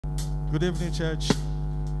Good evening, church.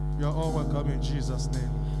 You are all welcome in Jesus'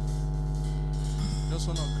 name. Just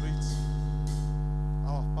want to greet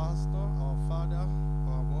our pastor, our father,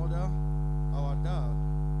 our mother, our dad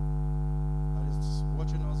that is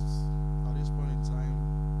watching us at this point in time.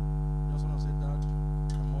 Just want to say, Dad,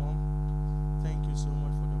 Mom, thank you so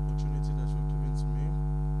much for the opportunity that you're giving to me.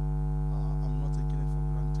 I'm not taking it for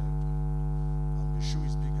granted. The shoe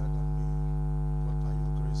is bigger than me, but by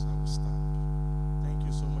your grace I will stand. Thank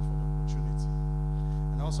you so much for the opportunity.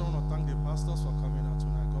 And I also want to thank the pastors for coming out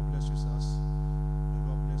tonight. God bless you, sirs. May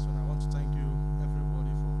God bless you. And I want to thank you,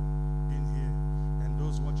 everybody, for being here. And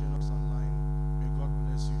those watching us online, may God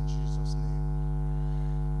bless you in Jesus' name.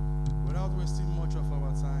 Without wasting much of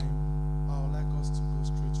our time, I would like us to go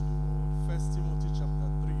straight to the word. 1 Timothy chapter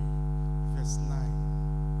 3, verse 9.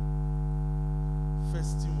 1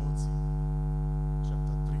 Timothy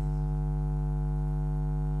chapter 3.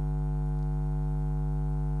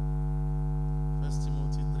 1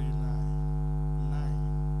 Timothy 3, 9.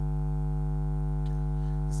 Okay.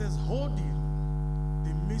 It says, holding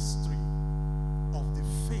the mystery of the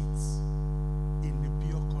faith in the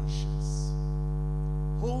pure conscience.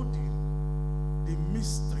 Holding the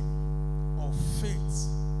mystery of faith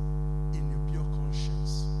in the pure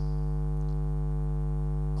conscience.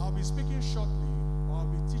 I'll be speaking shortly, or I'll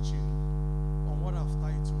be teaching on what I've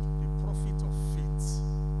titled the profit of faith.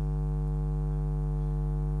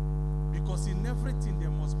 Because in everything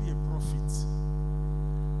there must be a profit.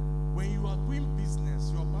 When you are doing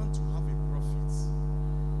business, you are bound to have a profit.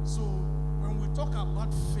 So when we talk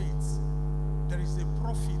about faith, there is a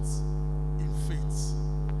profit in faith.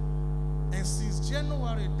 And since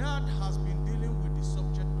January, Dad has been dealing with the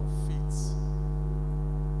subject of faith.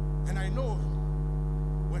 And I know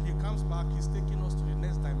when he comes back, he's taking us to the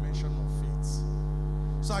next dimension of faith.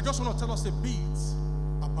 So I just want to tell us a bit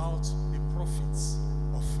about the profits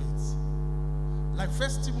of faith. Like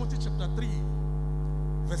 1 Timothy chapter 3,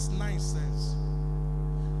 verse 9 says,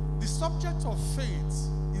 the subject of faith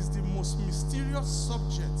is the most mysterious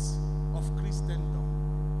subject of Christendom.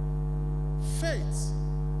 Faith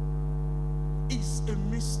is a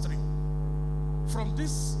mystery. From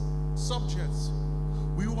this subject,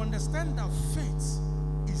 we will understand that faith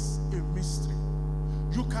is a mystery.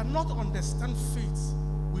 You cannot understand faith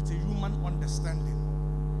with a human understanding.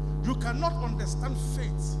 You cannot understand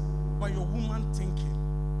faith by your human thinking,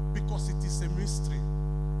 because it is a mystery.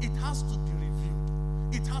 It has to be revealed.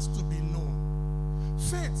 It has to be known.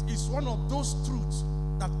 Faith is one of those truths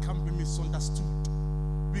that can be misunderstood,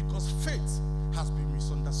 because faith has been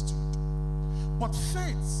misunderstood. But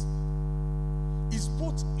faith is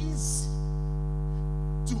both easy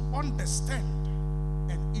to understand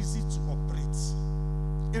and easy to operate.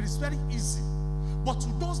 It is very easy. But to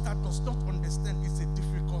those that does not understand, it's a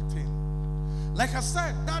difficult thing. Like I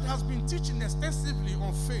said, Dad has been teaching extensively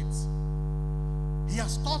on faith. He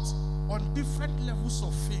has taught on different levels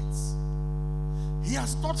of faith. He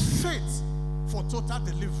has taught faith for total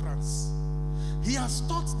deliverance. He has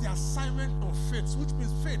taught the assignment of faith, which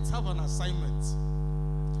means faith have an assignment.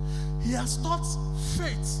 He has taught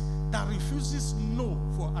faith that refuses no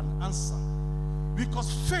for an answer, because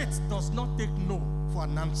faith does not take no for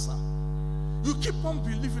an answer. You keep on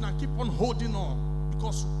believing and keep on holding on,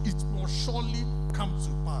 because it will surely come to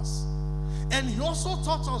pass. And he also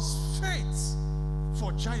taught us faith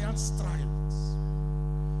for giant strides.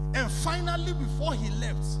 And finally, before he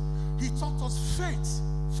left, he taught us faith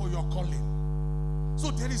for your calling.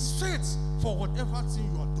 So there is faith for whatever thing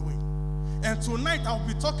you are doing. And tonight I'll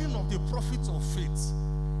be talking of the profit of faith.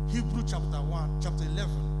 Hebrews chapter 11,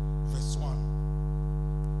 verse 1.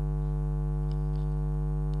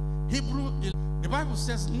 The Bible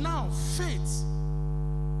says now faith.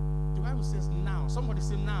 The Bible says now. Somebody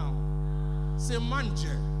say now. Say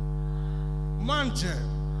manje. Manje.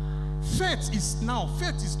 Faith is now.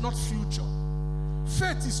 Faith is not future.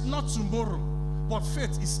 Faith is not tomorrow, but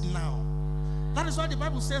faith is now. That is why the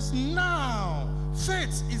Bible says now.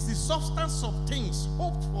 Faith is the substance of things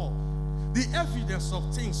hoped for, the evidence of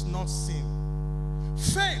things not seen.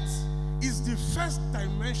 Faith is the first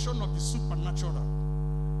dimension of the supernatural.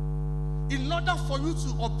 In order for you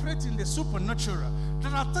to operate in the supernatural,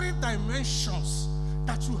 there are 3 dimensions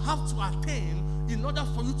that you have to attain in order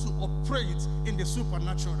for you to operate in the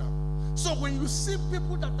supernatural. So when you see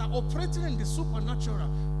people that are operating in the supernatural,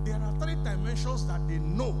 there are 3 dimensions that they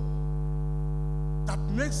know that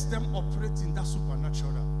makes them operate in that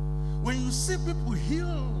supernatural. When you see people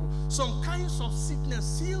heal some kinds of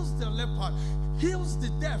sickness, heals the leper, heals the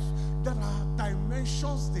deaf, there are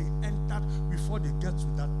dimensions they entered before they get to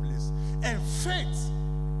that place. And faith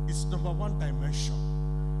is number 1 dimension.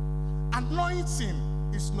 Anointing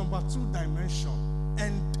is number 2 dimension,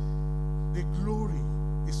 and the glory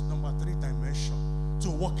is number 3 dimension to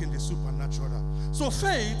walk in the supernatural. So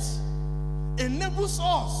faith enables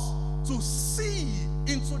us to see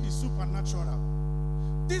into the supernatural.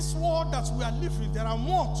 This world that we are living, there are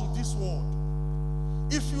more to this world.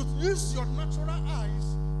 If you use your natural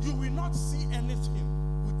eyes, you will not see anything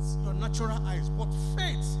with your natural eyes. But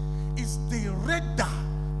faith is the radar,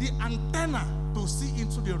 the antenna to see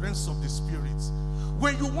into the realms of the spirit.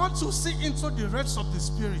 When you want to see into the realms of the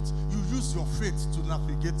spirit, you use your faith to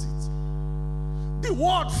navigate it. The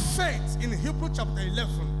word faith in Hebrew chapter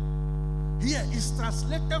 11 here is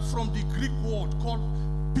translated from the Greek word called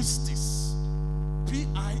pistis,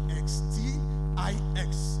 P-I-X-T-I-X,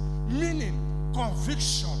 meaning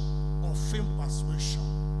conviction or firm persuasion.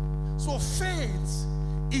 So faith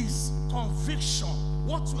is conviction,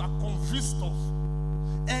 what you are convinced of,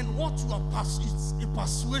 and what you are it's a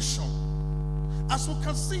persuasion. As you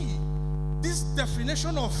can see, this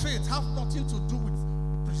definition of faith has nothing to do with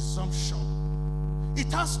presumption.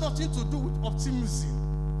 It has nothing to do with optimism.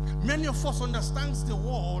 Many of us understand the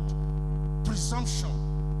word presumption.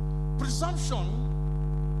 Presumption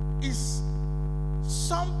is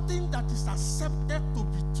something that is accepted to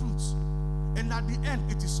be truth, and at the end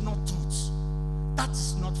it is not truth. That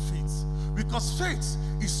is not faith, because faith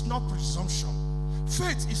is not presumption.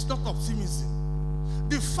 Faith is not optimism.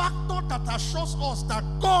 The factor that assures us that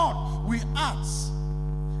God will act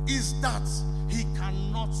is that he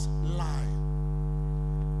cannot lie.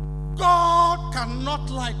 God cannot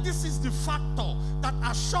lie. This is the factor that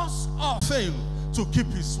assures us fail to keep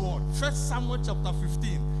his word. 1 Samuel chapter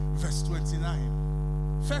 15 verse 29.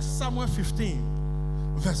 1 Samuel 15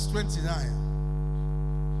 verse 29.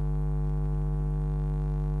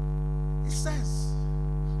 It says,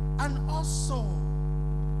 and also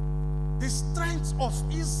the strength of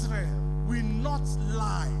Israel will not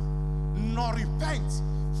lie nor repent,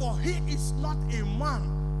 for he is not a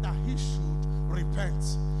man that he should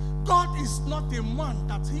repent. God is not a man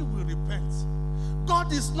that he will repent.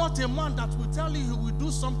 God is not a man that will tell you he will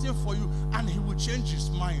do something for you and he will change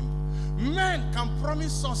his mind. Men can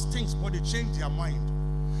promise us things, but they change their mind.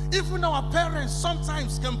 Even our parents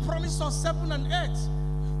sometimes can promise us 7 and 8,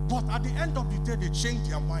 but at the end of the day, they change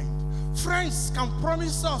their mind. Friends can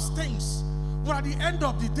promise us things, but at the end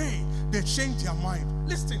of the day, they change their mind.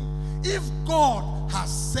 Listen, if God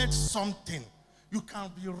has said something, you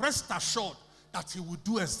can be rest assured that he will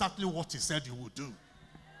do exactly what he said he would do.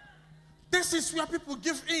 This is where people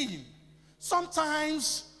give in.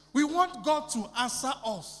 Sometimes we want God to answer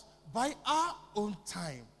us by our own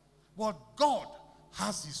time, but God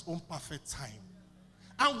has his own perfect time.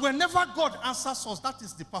 And whenever God answers us, that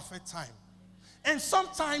is the perfect time. And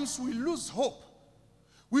sometimes we lose hope.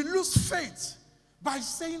 We lose faith by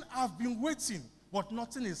saying, I've been waiting, but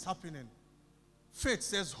nothing is happening. Faith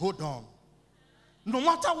says, hold on. No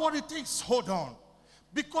matter what it takes, hold on.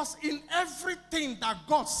 Because in everything that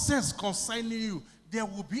God says concerning you, there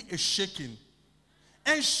will be a shaking.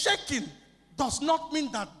 And shaking does not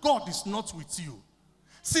mean that God is not with you.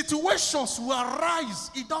 Situations will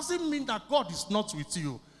arise. It doesn't mean that God is not with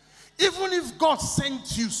you. Even if God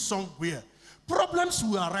sent you somewhere, problems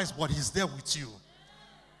will arise, but he's there with you.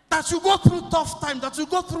 That you go through tough times, that you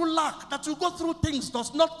go through lack, that you go through things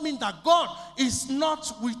does not mean that God is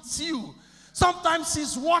not with you. Sometimes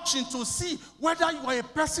he's watching to see whether you are a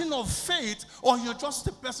person of faith or you're just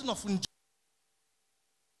a person of injustice.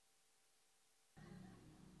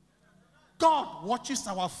 God watches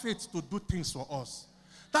our faith to do things for us.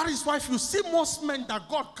 That is why if you see most men that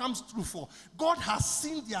God comes through for, God has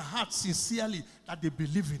seen their hearts sincerely that they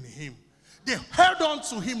believe in him. They held on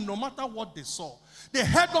to him no matter what they saw. They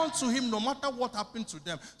held on to him no matter what happened to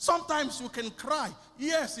them. Sometimes you can cry.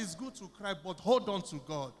 Yes, it's good to cry, but hold on to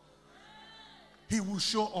God. He will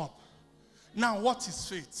show up. Now, what is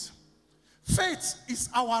faith? Faith is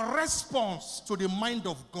our response to the mind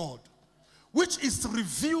of God, which is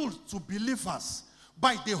revealed to believers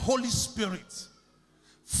by the Holy Spirit.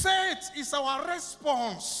 Faith is our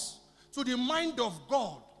response to the mind of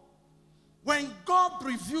God when God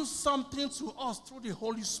reveals something to us through the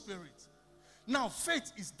Holy Spirit. Now,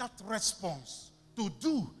 faith is that response to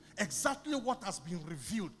do exactly what has been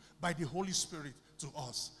revealed by the Holy Spirit to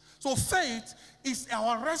us. So faith is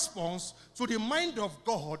our response to the mind of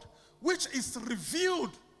God, which is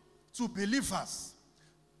revealed to believers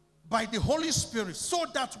by the Holy Spirit, so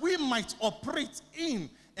that we might operate in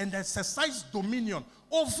and exercise dominion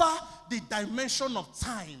over the dimension of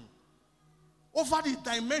time, over the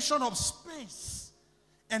dimension of space,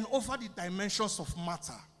 and over the dimensions of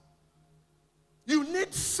matter. You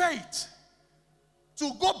need faith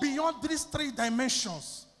to go beyond these three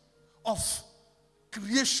dimensions of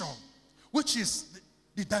creation, which is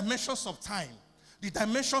the dimensions of time, the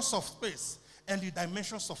dimensions of space, and the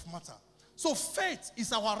dimensions of matter. So faith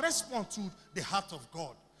is our response to the heart of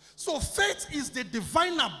God. So faith is the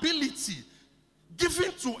divine ability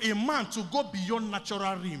given to a man to go beyond natural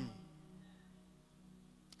realm.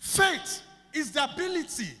 Faith is the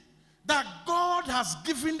ability that God has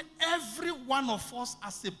given every one of us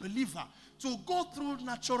as a believer to go through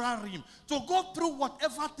natural realm, to go through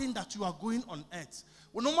whatever thing that you are going on earth.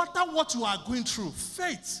 Well, no matter what you are going through,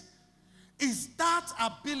 faith is that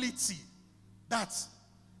ability that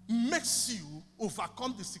makes you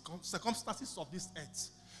overcome the circumstances of this earth.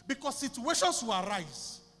 Because situations will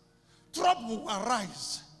arise, trouble will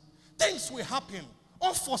arise, things will happen,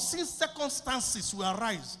 unforeseen circumstances will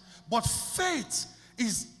arise. But faith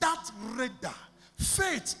is that radar.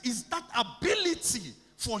 Faith is that ability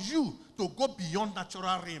for you to go beyond natural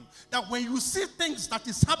realm. That when you see things that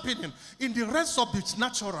is happening in the rest of the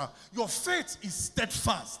natural, your faith is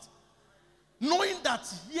steadfast. Knowing that,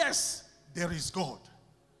 yes, there is God.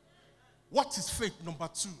 What is faith? Number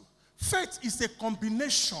two. Faith is a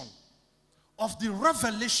combination of the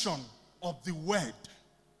revelation of the word,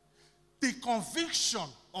 the conviction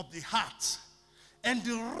of the heart, and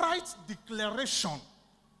the right declaration,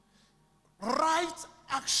 right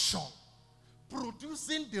action,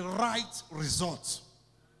 producing the right result.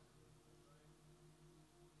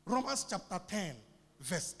 Romans chapter 10,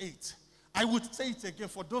 verse 8. I would say it again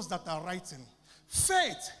for those that are writing.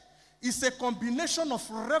 Faith is a combination of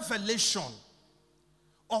revelation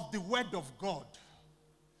of the word of God,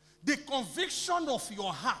 the conviction of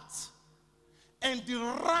your heart, and the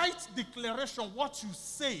right declaration, what you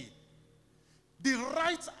say, the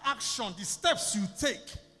right action, the steps you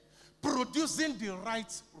take, producing the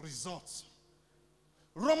right results.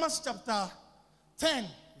 Romans chapter 10,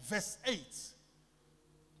 verse 8.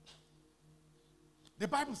 The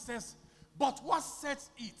Bible says, but what sets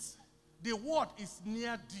it? The word is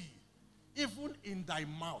near thee, even in thy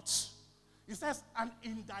mouth. It says, and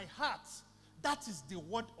in thy heart, that is the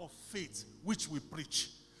word of faith which we preach.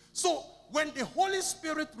 So, when the Holy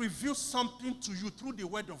Spirit reveals something to you through the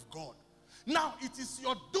word of God, now it is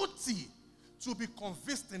your duty to be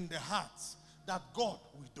convinced in the heart that God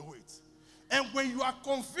will do it. And when you are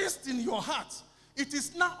convinced in your heart, it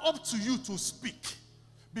is now up to you to speak.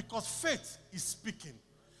 Because faith is speaking.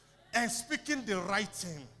 And speaking the right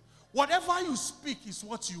thing. Whatever you speak is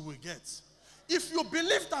what you will get. If you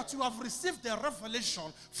believe that you have received the revelation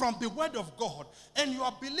from the word of God, and you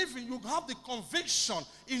are believing, you have the conviction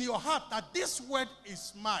in your heart that this word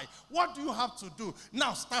is mine, what do you have to do?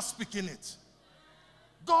 Now start speaking it.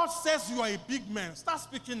 God says you are a big man. Start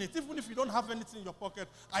speaking it. Even if you don't have anything in your pocket,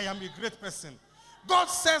 I am a great person. God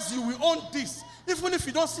says you will own this. Even if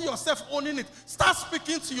you don't see yourself owning it, start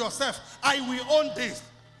speaking to yourself. I will own this.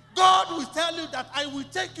 God will tell you that I will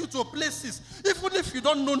take you to places. Even if you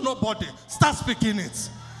don't know nobody, start speaking it.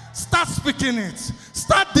 Start speaking it.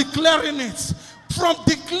 Start declaring it. From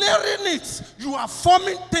declaring it, you are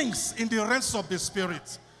forming things in the realms of the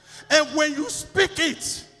spirit. And when you speak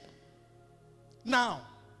it, now,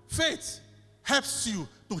 faith helps you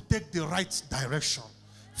to take the right direction.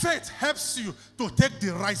 Faith helps you to take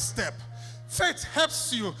the right step. Faith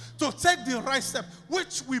helps you to take the right step,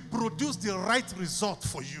 which will produce the right result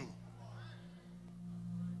for you.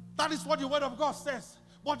 That is what the word of God says.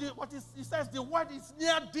 But it says, the word is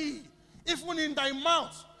near thee, even in thy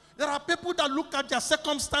mouth. There are people that look at their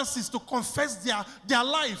circumstances to confess their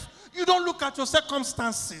life. You don't look at your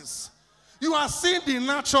circumstances. You are seeing the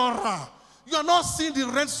natural. You are not seeing the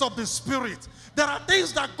realms of the spirit. There are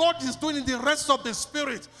things that God is doing in the realms of the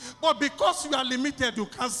spirit. But because you are limited, you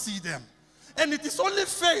can't see them. And it is only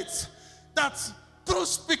faith that through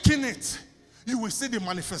speaking it, you will see the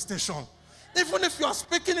manifestation. Even if you are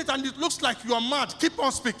speaking it and it looks like you are mad, keep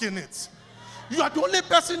on speaking it. You are the only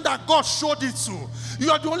person that God showed it to.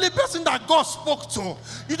 You are the only person that God spoke to.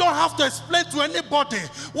 You don't have to explain to anybody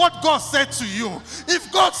what God said to you.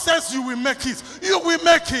 If God says you will make it, you will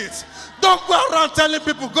make it. Don't go around telling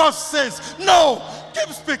people God says. No,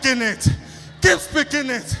 keep speaking it. Keep speaking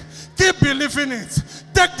it. Keep believing it.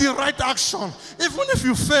 Take the right action. Even if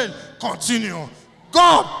you fail, continue.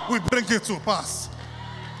 God will bring it to pass.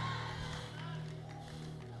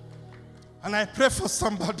 And I pray for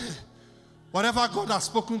somebody. Whatever God has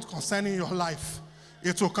spoken concerning your life,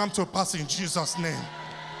 it will come to pass in Jesus' name.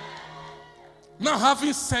 Now,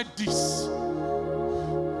 having said this,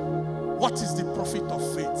 what is the profit of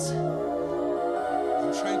faith?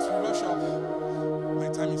 I'm trying to rush up. My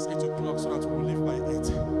time is 8 o'clock, so that we'll leave by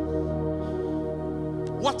 8.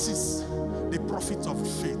 What is the profit of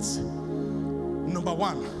faith? Number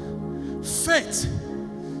one, faith.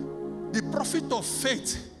 The profit of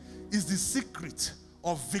faith is the secret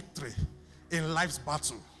of victory in life's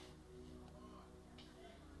battle.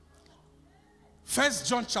 1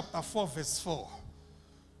 John chapter 4 verse 4.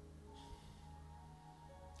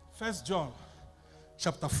 1 John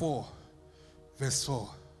chapter 4 verse 4.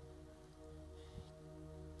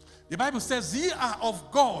 The Bible says, ye are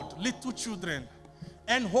of God, little children,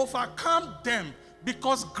 and overcome them,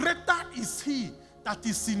 because greater is he that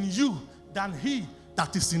is in you than he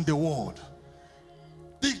that is in the world.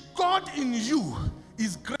 The God in you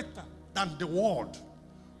is greater than the world.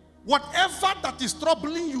 Whatever that is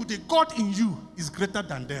troubling you, the God in you is greater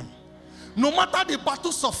than them. No matter the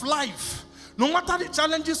battles of life, no matter the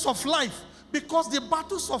challenges of life, because the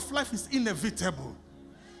battles of life is inevitable.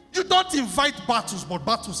 You don't invite battles, but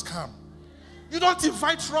battles come. You don't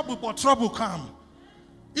invite trouble, but trouble come.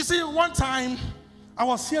 You see, one time, I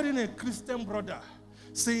was hearing a Christian brother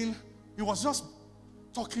saying, he was just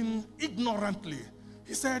talking ignorantly.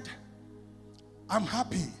 He said, I'm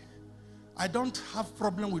happy. I don't have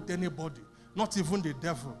problem with anybody, not even the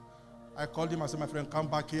devil. I called him, I said, my friend, come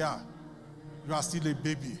back here. You are still a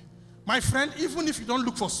baby. My friend, even if you don't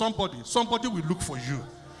look for somebody, somebody will look for you.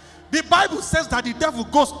 The Bible says that the devil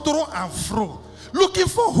goes through and fro, looking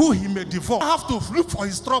for who he may devour. You have to look for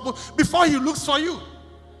his trouble before he looks for you.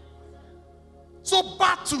 So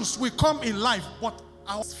battles will come in life, but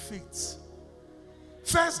our faith.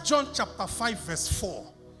 1 John chapter 5 verse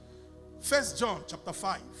 4. 1 John chapter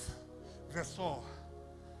 5 verse 4.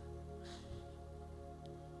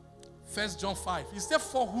 1 John 5. He said,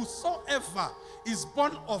 for whosoever is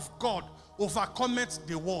born of God overcometh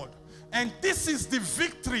the world. And this is the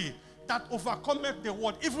victory that overcometh the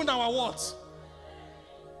world, even our words.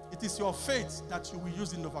 It is your faith that you will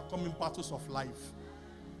use in overcoming battles of life.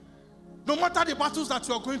 No matter the battles that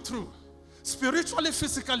you are going through, spiritually,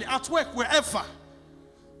 physically, at work, wherever,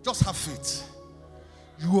 just have faith.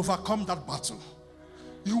 You overcome that battle.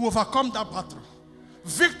 You overcome that battle.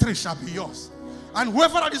 Victory shall be yours. And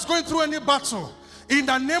whoever that is going through any battle, in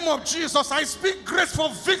the name of Jesus, I speak grace for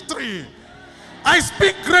victory. I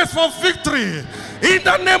speak grace for victory. In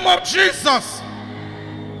the name of Jesus.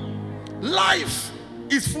 Life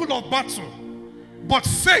is full of battle, but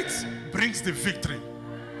faith brings the victory.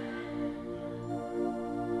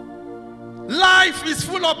 Life is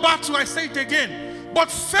full of battle, I say it again,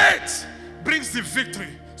 but faith brings the victory.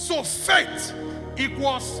 So faith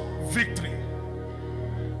equals victory.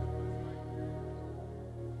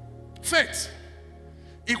 Faith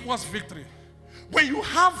equals victory. When you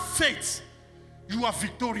have faith, you are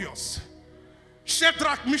victorious.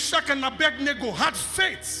 Shadrach, Meshach, and Abednego had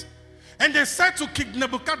faith. And they said to King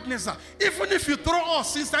Nebuchadnezzar, even if you throw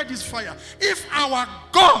us inside this fire, if our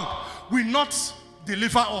God will not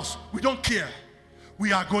deliver us, we don't care.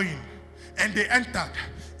 We are going. And they entered,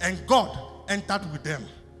 and God entered with them.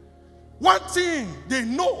 One thing they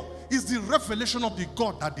know is the revelation of the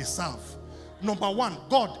God that they serve. Number one,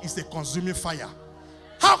 God is a consuming fire.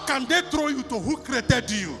 How can they throw you to who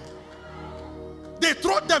created you? They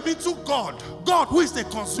throw them into God. God, who is the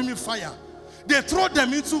consuming fire. They throw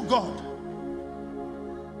them into God.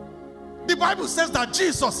 The Bible says that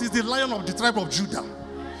Jesus is the Lion of the tribe of Judah.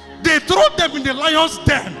 They throw them in the lion's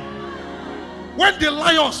den. When the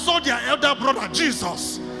lions saw their elder brother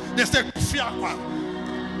Jesus, they said, Fiakwa.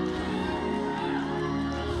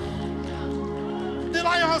 The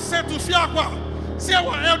lion said to Fiakwa, see,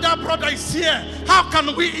 our elder brother is here. How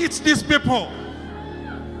can we eat these people?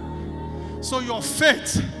 So your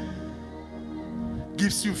faith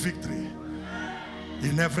gives you victory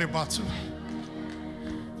in every battle.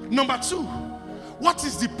 Number two, what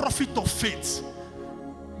is the profit of faith?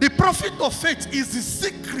 The profit of faith is the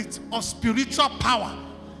secret of spiritual power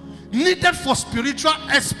needed for spiritual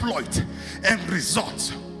exploit and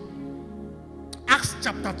result. Acts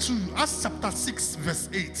chapter 2, Acts chapter 6 verse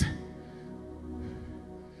 8.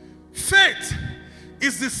 Faith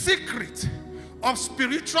is the secret of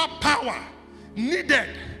spiritual power needed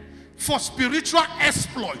for spiritual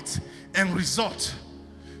exploit and result.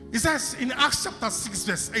 It says in Acts chapter 6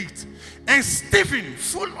 verse 8, and Stephen,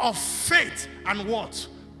 full of faith and what?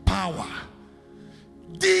 Power,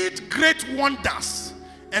 did great wonders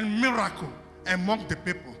and miracles among the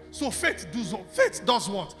people. So faith does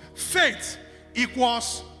what? Faith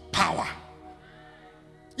equals power.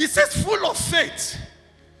 It says full of faith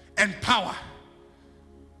and power.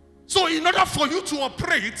 So in order for you to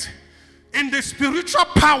operate in the spiritual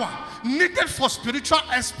power needed for spiritual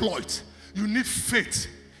exploit, you need faith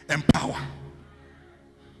and power.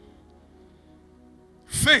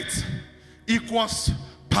 Faith equals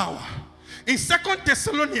power. In 2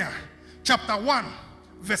 Thessalonians chapter 1,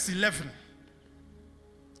 verse 11.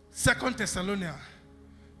 2 Thessalonians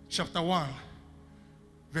chapter 1,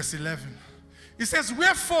 verse 11. It says,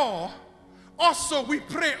 wherefore also we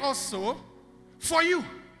pray also for you,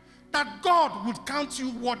 that God would count you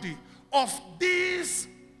worthy of this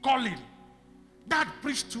calling that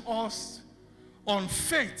preached to us on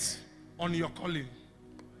faith on your calling.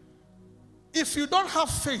 If you don't have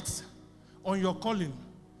faith on your calling,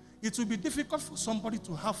 it will be difficult for somebody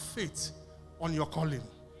to have faith on your calling.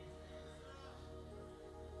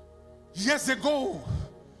 Years ago,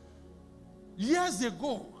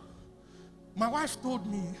 my wife told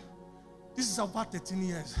me, this is about 13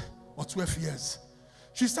 years or 12 years.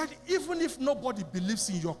 She said, even if nobody believes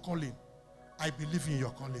in your calling, I believe in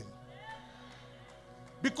your calling.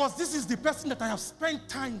 Because this is the person that I have spent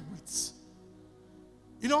time with.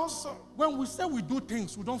 You know, so when we say we do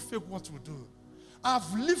things, we don't fake what we do.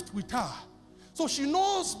 I've lived with her. So she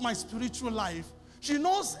knows my spiritual life. She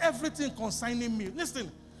knows everything concerning me.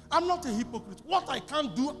 Listen, I'm not a hypocrite. What I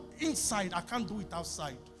can't do inside, I can't do it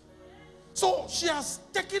outside. So she has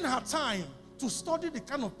taken her time to study the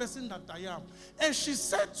kind of person that I am. And she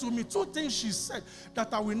said to me 2 things she said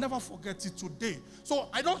that I will never forget it today. So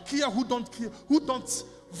I don't care who don't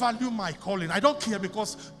value my calling. I don't care,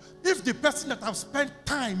 because if the person that I've spent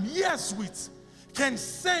time, years with, can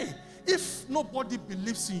say, if nobody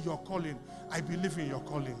believes in your calling, I believe in your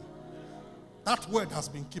calling. That word has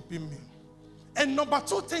been keeping me. And number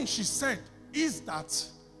 2 thing she said is that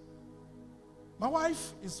my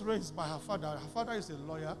wife is raised by her father. Her father is a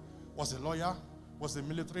lawyer, was a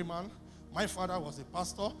military man. My father was a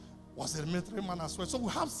pastor, was a military man as well. So we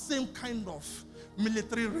have same kind of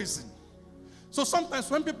military reason. So sometimes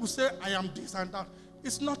when people say, I am this and that,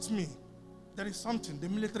 it's not me. There is something, the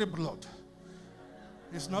military blood.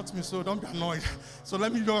 It's not me, so don't be annoyed. So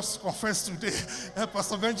let me just confess today,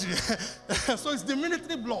 Pastor Benji. So it's the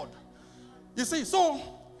military blood. You see, so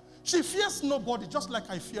she fears nobody, just like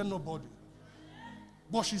I fear nobody.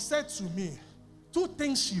 But she said to me, 2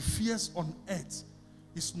 things she fears on earth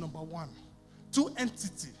is number 1. 2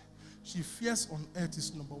 entities she fears on earth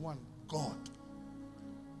is number 1, God.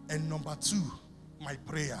 And number 2, my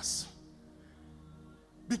prayers.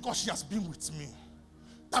 Because she has been with me.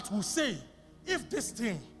 That will say, if this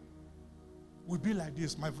thing will be like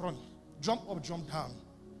this, my friend, jump up, jump down,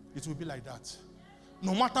 it will be like that.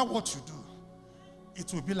 No matter what you do,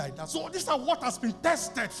 it will be like that. So these are what has been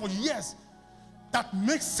tested for years that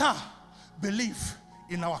makes her believe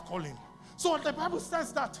in our calling. So the Bible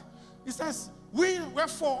says that, it says,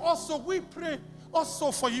 wherefore also we pray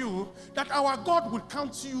also for you, that our God will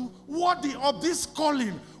count you worthy of this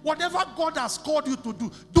calling. Whatever God has called you to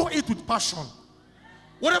do it with passion.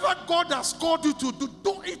 Whatever God has called you to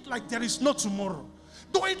do it like there is no tomorrow.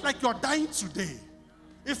 Do it like you're dying today.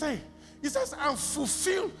 He says, and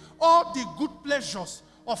fulfill all the good pleasures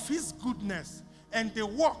of his goodness and the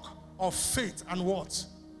work of faith and what?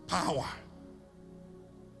 Power.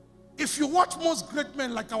 If you watch most great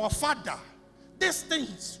men like our father, these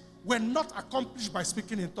things were not accomplished by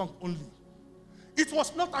speaking in tongues only. It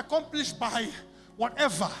was not accomplished by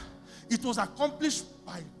whatever. It was accomplished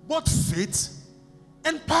by both faith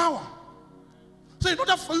and power. So in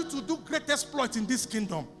order for you to do great exploits in this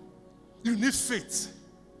kingdom, you need faith.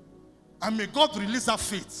 And may God release that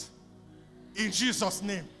faith in Jesus'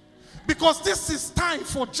 name. Because this is time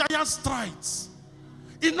for giant strides.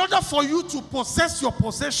 In order for you to possess your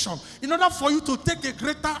possession, in order for you to take a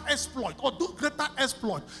greater exploit or do greater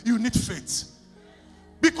exploit, you need faith.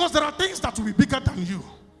 Because there are things that will be bigger than you.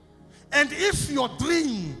 And if your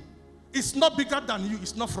dream is not bigger than you,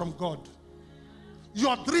 it's not from God.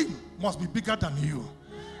 Your dream must be bigger than you.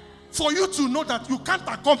 For you to know that you can't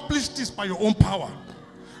accomplish this by your own power.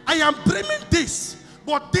 I am dreaming this,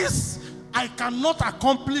 but this I cannot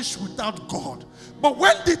accomplish without God. But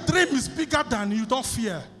when the dream is bigger than you, don't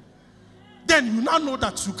fear. Then you now know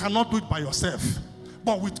that you cannot do it by yourself.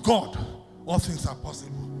 But with God, all things are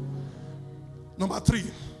possible. Number 3.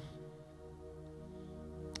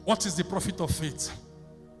 What is the profit of faith?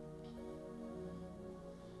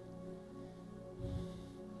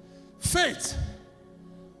 Faith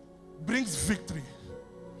brings victory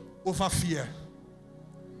over fear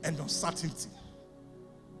and uncertainty.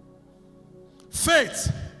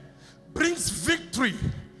 Faith brings victory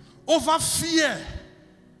over fear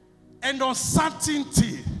and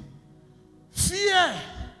uncertainty. Fear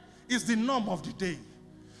is the norm of the day.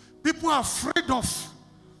 People are afraid of,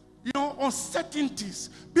 uncertainties.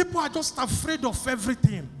 People are just afraid of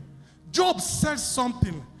everything. Job says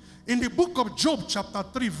something in the book of Job chapter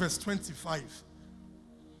 3 verse 25.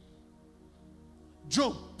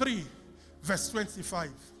 Job 3, verse 25.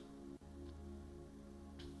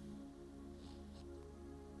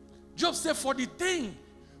 Job said, for the thing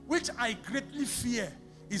which I greatly fear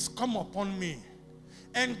is come upon me,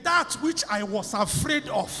 and that which I was afraid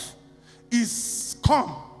of is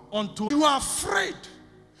come unto you. You are afraid.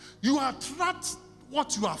 You attract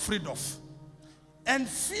what you are afraid of. And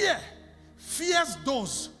fear fears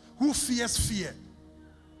those who fears fear.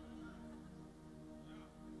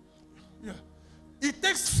 Yeah. It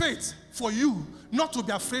takes faith for you not to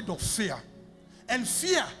be afraid of fear. And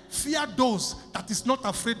fear those that is not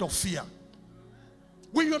afraid of fear.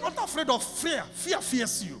 When you're not afraid of fear, fear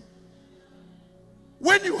fears you.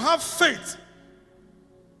 When you have faith,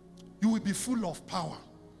 you will be full of power.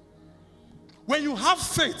 When you have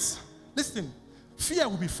faith, listen, fear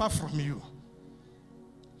will be far from you.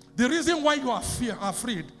 The reason why you are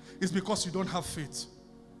afraid is because you don't have faith.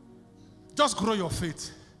 Just grow your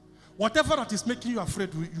faith. Whatever that is making you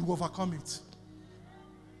afraid, you overcome it.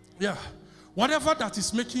 Yeah. Whatever that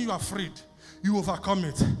is making you afraid, you overcome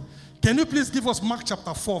it. Can you please give us Mark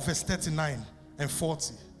chapter 4, verse 39 and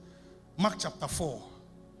 40? Mark chapter 4,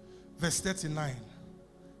 verse 39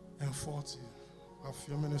 and 40. I have a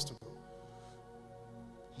few minutes to go.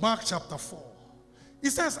 Mark chapter 4. It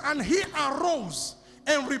says, and he arose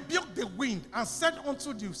and rebuked the wind and said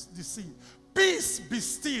unto the sea, peace, be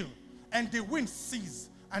still. And the wind ceased,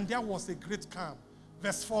 and there was a great calm.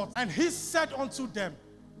 Verse 4. And he said unto them,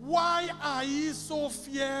 why are ye so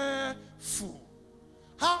fearful?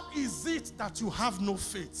 How is it that you have no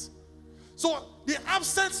faith? So the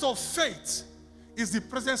absence of faith is the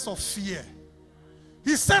presence of fear.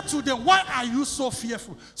 He said to them, why are you so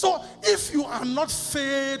fearful? So if you are not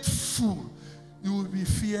faithful, you will be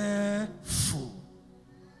fearful.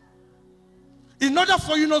 In order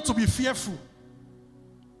for you not to be fearful,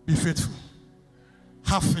 be faithful.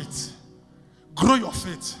 Have faith. Grow your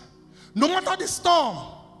faith. No matter the storm,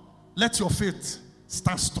 let your faith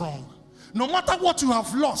stand strong. No matter what you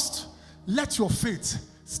have lost, let your faith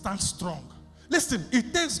stand strong. Listen,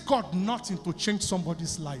 it takes God nothing to change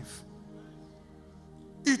somebody's life.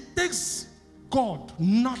 It takes God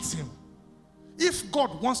nothing. If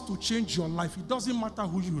God wants to change your life, it doesn't matter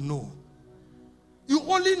who you know. You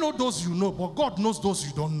only know those you know, but God knows those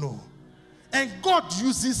you don't know. And God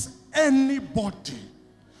uses anybody.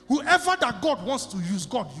 Whoever that God wants to use,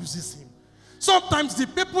 God uses him. Sometimes the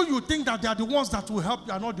people you think that they are the ones that will help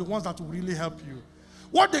you are not the ones that will really help you.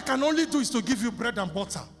 What they can only do is to give you bread and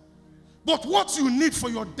butter. But what you need for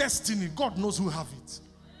your destiny, God knows who have it.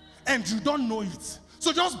 And you don't know it.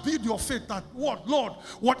 So just build your faith that, Lord,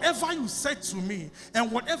 whatever you said to me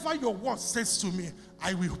and whatever your word says to me,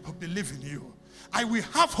 I will believe in you. I will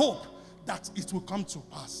have hope that it will come to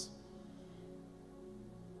pass.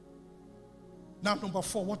 Now, number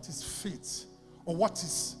 4, what is faith? Or what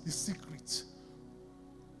is the secret?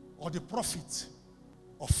 Or the profit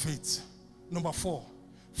of faith? Number 4,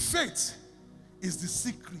 faith is the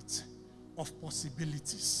secret of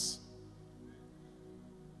possibilities.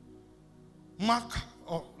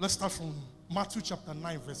 Let's start from Matthew chapter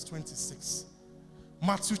 9, verse 26.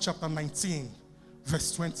 Matthew chapter 19,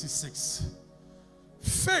 verse 26.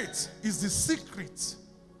 Faith is the secret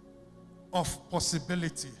of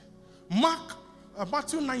possibility.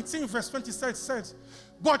 Matthew 19, verse 26 says,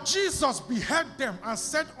 but Jesus beheld them and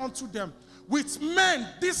said unto them, with men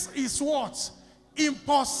this is what?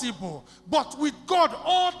 Impossible. But with God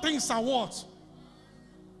all things are what?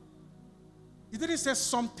 He didn't say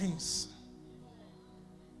some things.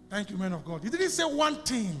 Thank you, man of God. He didn't say one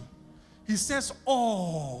thing. He says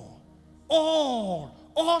all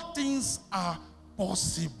things are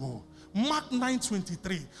possible. Mark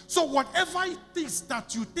 9:23. So whatever it is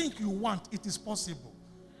that you think you want, it is possible.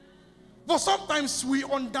 But sometimes we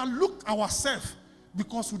underlook ourselves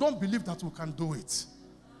because we don't believe that we can do it.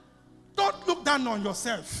 Don't look down on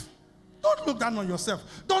yourself. Don't look down on yourself.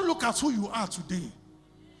 Don't look at who you are today.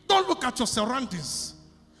 Don't look at your surroundings.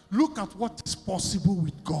 Look at what is possible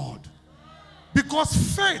with God. Because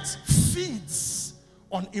faith feeds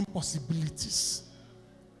on impossibilities.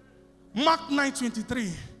 Mark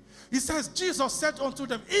 9:23. He says, Jesus said unto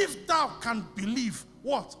them, if thou can believe,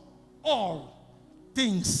 what? All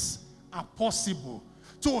things are possible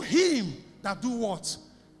to him that do what?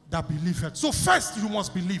 That believeth. So first you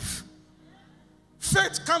must believe.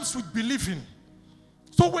 Faith comes with believing.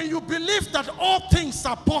 So when you believe that all things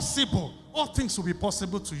are possible, all things will be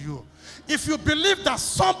possible to you. If you believe that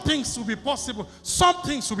some things will be possible, some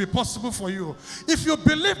things will be possible for you. If you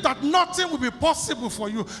believe that nothing will be possible for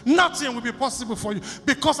you, nothing will be possible for you.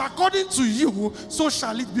 Because according to you, so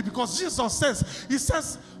shall it be. Because Jesus says, he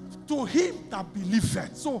says, to him that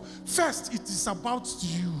believeth. So first, it is about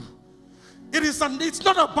you. It's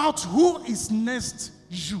not about who is next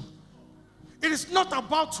you. It is not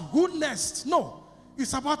about who next. No,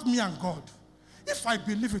 it's about me and God. If I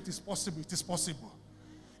believe it is possible, it is possible.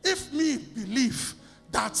 If me believe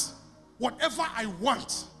that whatever I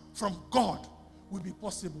want from God will be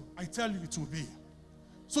possible, I tell you it will be.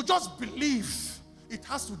 So just believe. It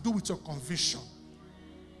has to do with your conviction.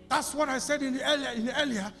 That's what I said in the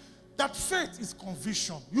earlier, that faith is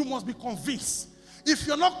conviction. You must be convinced. If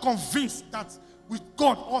you're not convinced that with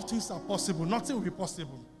God all things are possible, nothing will be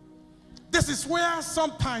possible. This is where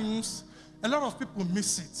sometimes a lot of people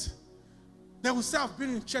miss it. They will say, I've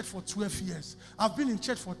been in church for 12 years. I've been in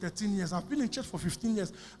church for 13 years. I've been in church for 15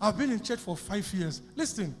 years. I've been in church for 5 years.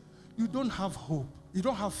 Listen, you don't have hope. You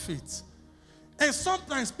don't have faith. And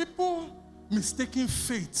sometimes people mistaking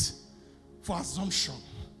faith for assumption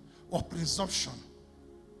or presumption.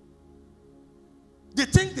 They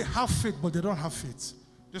think they have faith, but they don't have faith.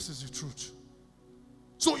 This is the truth.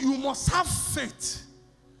 So you must have faith.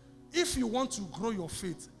 If you want to grow your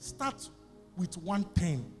faith, start with one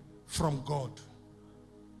thing from God.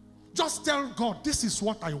 Just tell God, this is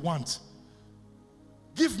what I want.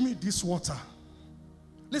 Give me this water.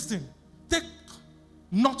 Listen, take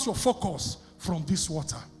not your focus from this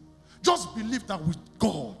water. Just believe that with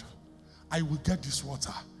God, I will get this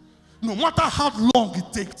water. No matter how long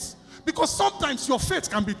it takes. Because sometimes your faith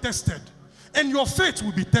can be tested. And your faith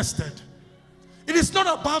will be tested. It is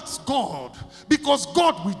not about God. Because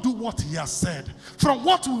God will do what he has said. From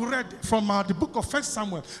what we read from the book of 1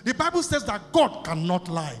 Samuel, the Bible says that God cannot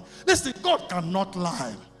lie. Listen, God cannot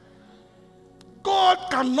lie. God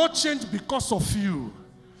cannot change because of you.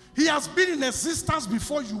 He has been in existence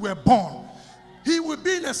before you were born. He will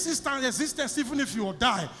be in existence even if you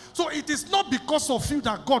die. So it is not because of you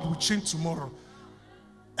that God will change tomorrow.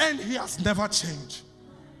 And he has never changed.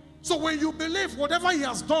 So when you believe whatever he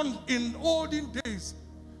has done in olden days,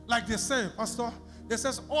 like they say, Pastor, they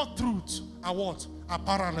says all truths are what? Are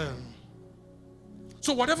parallel.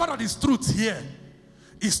 So whatever that is truth here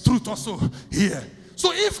is truth also here.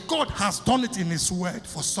 So if God has done it in his word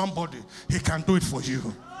for somebody, he can do it for you.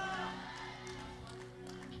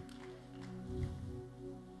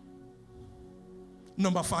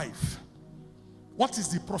 Number 5. What is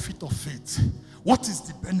the profit of faith? What is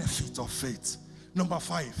the benefit of faith? Number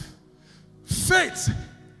 5. Faith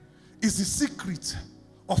is the secret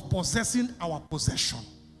of possessing our possession.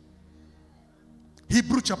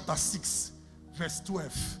 Hebrews chapter 6, verse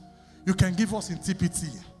 12. You can give us in TPT.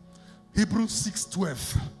 Hebrews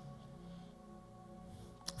 6:12.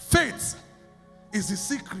 Faith is the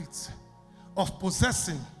secret of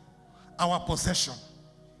possessing our possession.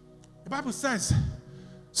 The Bible says,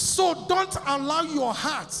 so don't allow your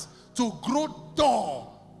heart to grow dull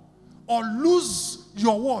or lose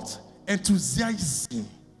your what? Enthusiasm.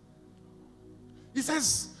 He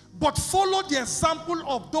says, but follow the example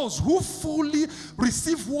of those who fully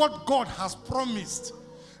receive what God has promised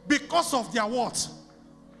because of their what?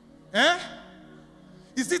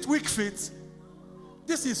 Is it weak faith?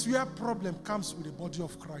 This is where problem comes with the body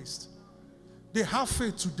of Christ. They have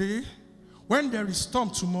faith today. When there is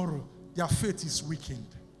storm tomorrow, their faith is weakened.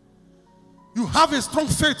 You have a strong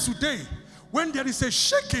faith today. When there is a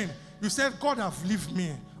shaking, you say, God have left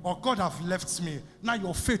me, or God have left me. Now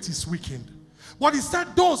your faith is weakened. But he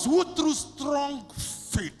said, those who through strong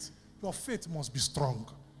faith, your faith must be strong.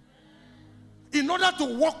 In order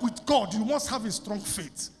to walk with God, you must have a strong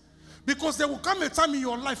faith. Because there will come a time in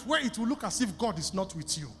your life where it will look as if God is not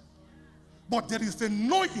with you. But there is a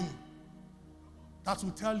knowing that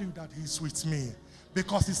will tell you that he is with me.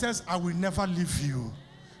 Because he says, I will never leave you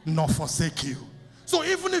nor forsake you. So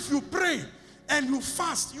even if you pray and you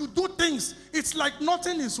fast, you do things, it's like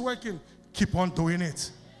nothing is working. Keep on doing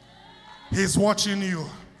it. He's watching you.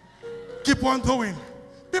 Keep on doing.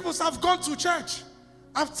 People say, I've gone to church.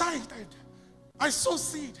 I've tithed. I sow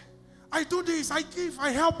seed. I do this. I give. I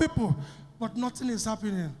help people. But nothing is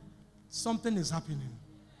happening. Something is happening.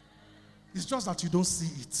 It's just that you don't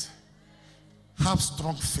see it. Have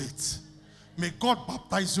strong faith. May God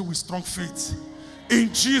baptize you with strong faith.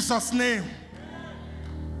 In Jesus' name.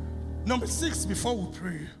 Number 6, before we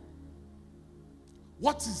pray.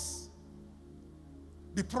 What is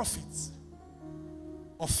the profit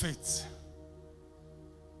of faith?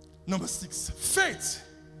 Number 6. Faith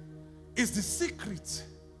is the secret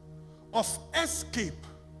of escape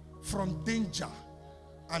from danger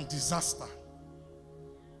and disaster.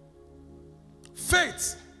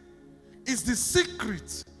 Faith is the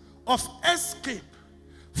secret of escape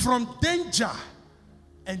from danger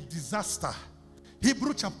and disaster.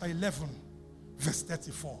 Hebrews chapter 11, verse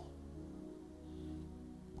 34.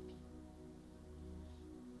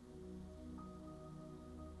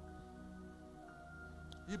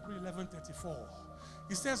 Hebrew 11:34.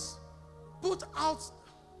 He says, put out,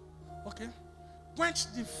 okay, quench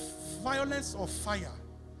the violence of fire.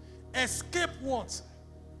 Escape what?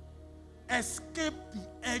 Escape the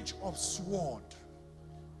edge of sword.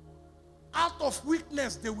 Out of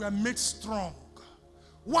weakness they were made strong.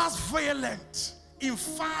 Was violent in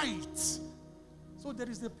fight. So there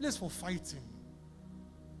is a place for fighting.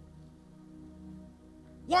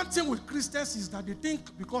 One thing with Christians is that they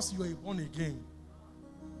think because you are born again,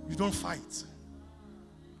 you don't fight.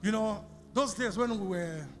 You know, those days when we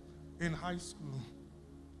were in high school,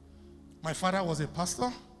 my father was a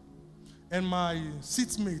pastor, and my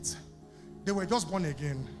seatmates, they were just born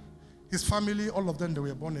again. His family, all of them, they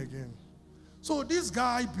were born again. So this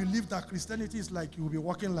guy believed that Christianity is like you will be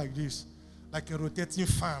walking like this, like a rotating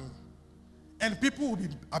fan. And people will be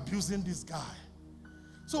abusing this guy.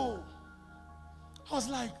 So I was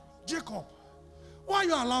like, Jacob, why are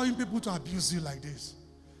you allowing people to abuse you like this?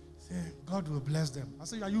 He said, God will bless them. I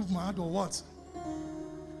said, are you mad or what?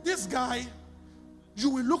 This guy,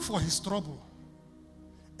 you will look for his trouble.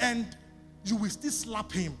 And you will still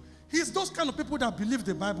slap him. He's those kind of people that believe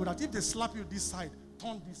the Bible, that if they slap you this side,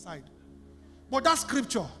 turn this side. But that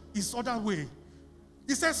scripture is other way.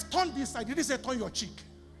 It says, turn this side. It didn't say turn your cheek.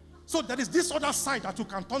 So there is this other side that you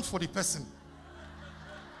can turn for the person.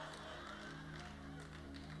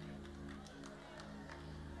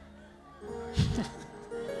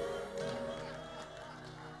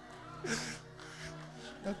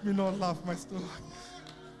 Let me not laugh, my stomach.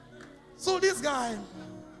 So this guy,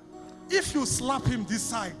 if you slap him this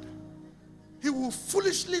side, he will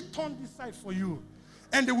foolishly turn this side for you.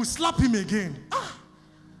 And they will slap him again.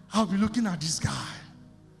 I'll be looking at this guy.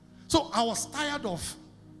 So I was tired of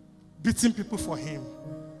beating people for him.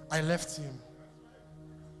 I left him.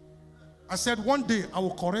 I said, one day I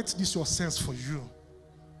will correct this your sense for you.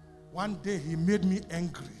 One day he made me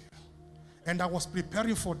angry. And I was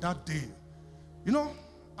preparing for that day. You know,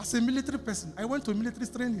 as a military person, I went to military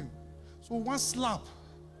training. So one slap.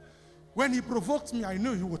 When he provoked me, I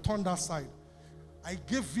knew he would turn that side. I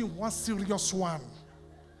gave him one serious one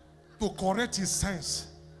to correct his sense.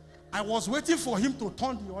 I was waiting for him to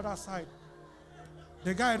turn the other side.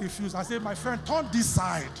 The guy refused. I said, my friend, turn this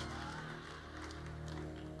side.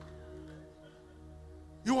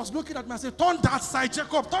 He was looking at me. I said, turn that side,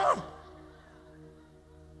 Jacob, turn. I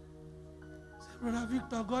said, Brother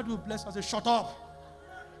Victor, God will bless us. I said, shut up.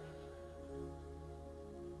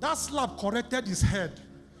 That slap corrected his head.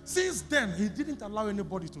 Since then, he didn't allow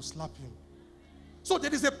anybody to slap him. So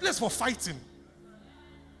there is a place for fighting.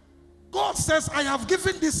 God says, I have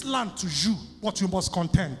given this land to you, but you must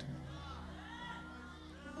contend.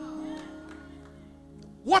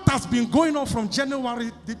 What has been going on from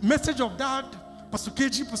January, the message of Dad, Pastor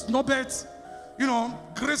KG, Pastor Norbert, you know,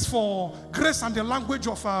 grace and the language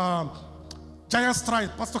of giant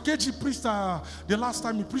strength. Pastor KG preached the last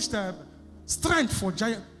time he preached strength for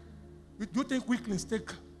giant. Do you think weaklings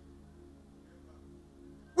take?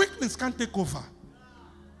 Weaklings can't take over.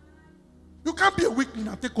 You can't be a weakling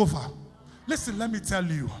and take over. Listen, let me tell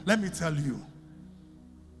you.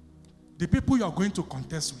 The people you are going to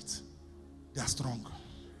contest with, they are strong.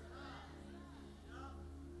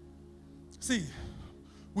 See,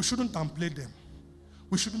 we shouldn't downplay them.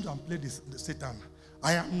 We shouldn't downplay the Satan.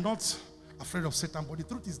 I am not afraid of Satan, but the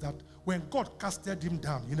truth is that when God casted him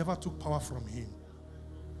down, he never took power from him.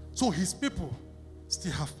 So his people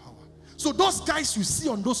still have power. So those guys you see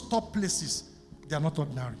on those top places, they are not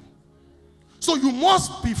ordinary. So you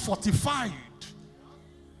must be fortified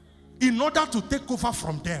in order to take over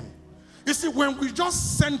from them. You see, when we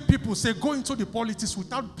just send people, say, go into the politics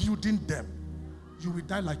without building them, you will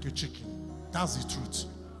die like a chicken. That's the truth.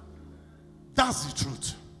 That's the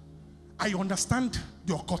truth. I understand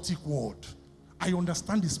the occultic world. I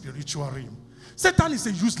understand the spiritual realm. Satan is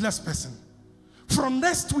a useless person. From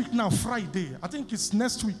next week now, Friday, I think it's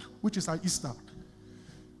next week, which is our Easter,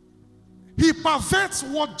 he perverts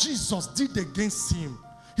what Jesus did against him.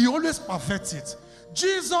 He always perverts it.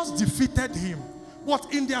 Jesus defeated him.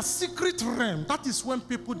 But in their secret realm, that is when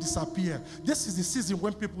people disappear. This is the season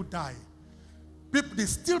when people die. They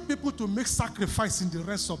steal people to make sacrifice in the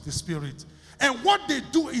rest of the spirit. And what they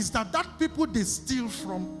do is that people they steal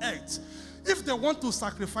from earth, if they want to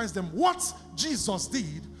sacrifice them, what Jesus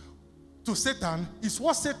did to Satan is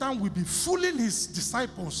what Satan will be fooling his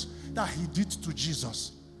disciples that he did to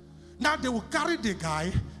Jesus. Now they will carry the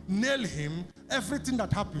guy, nail him, everything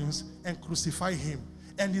that happens, and crucify him.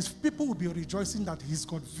 And his people will be rejoicing that he's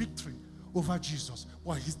got victory over Jesus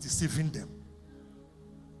while he's deceiving them.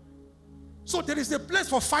 So there is a place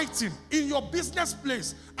for fighting in your business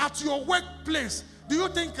place, at your workplace, Do you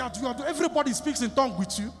think that everybody speaks in tongues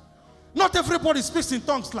with you? Not everybody speaks in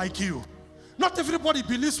tongues like you. Not everybody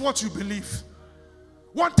believes what you believe.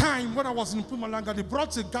 One time when I was in Mpumalanga, they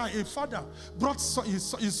brought a guy, a father,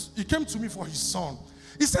 he came to me for his son.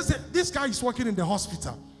 He says that this guy is working in the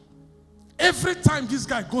hospital. Every time this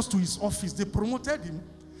guy goes to his office, they promoted him.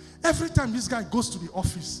 Every time this guy goes to the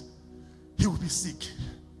office, he will be sick.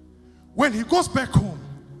 When he goes back home,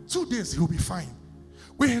 2 days, he will be fine.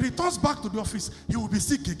 When he returns back to the office, he will be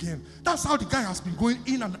sick again. That's how the guy has been going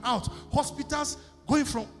in and out. Hospitals, going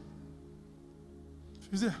from...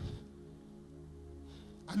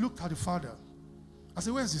 I looked at the father. I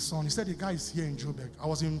said, where's his son? He said, the guy is here in Joburg. I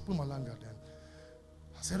was in Mpumalanga then.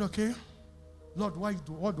 I said, okay, Lord,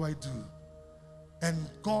 what do I do? And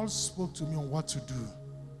God spoke to me on what to do.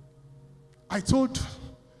 I told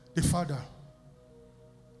the father,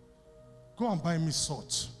 go and buy me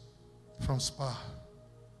salt from Spar.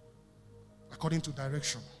 According to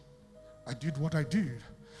direction. I did what I did.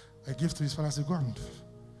 I gave to his father. I said, go and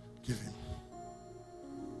give him.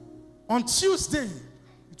 On Tuesday,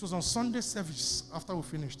 it was on Sunday service after we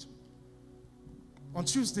finished. On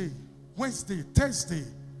Tuesday, Wednesday, Thursday,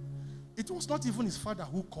 it was not even his father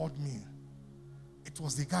who called me. It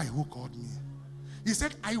was the guy who called me. He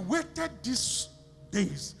said, I waited these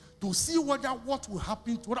days to see whether what will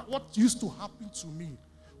happen, what used to happen to me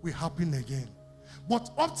will happen again.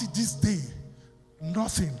 But up to this day,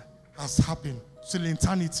 nothing has happened. Till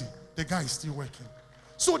eternity, the guy is still working.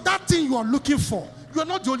 So that thing you are looking for, you are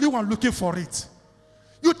not the only one looking for it.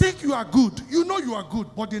 You think you are good. You know you are good,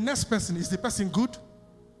 but the next person, is the person good?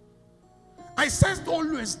 I said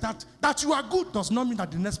always that you are good does not mean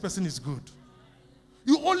that the next person is good.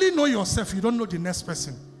 You only know yourself, you don't know the next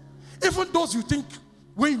person. Even those you think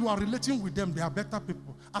when you are relating with them, they are better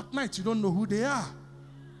people. At night, you don't know who they are.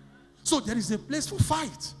 So there is a place for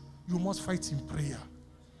fight. You must fight in prayer.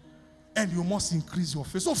 And you must increase your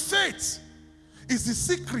faith. So faith is the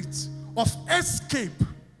secret of escape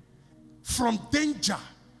from danger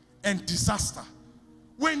and disaster.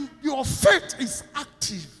 When your faith is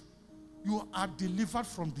active, you are delivered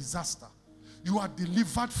from disaster. You are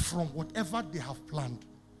delivered from whatever they have planned.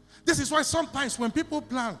 This is why sometimes when people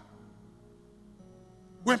plan,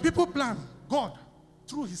 God,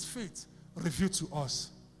 through his faith, revealed to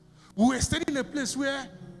us. We were staying in a place where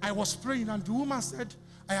I was praying and the woman said,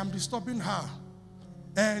 I am disturbing her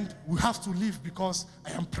and we have to leave because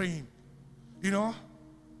I am praying. You know,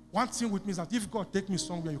 one thing with me is that if God take me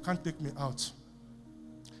somewhere, you can't take me out.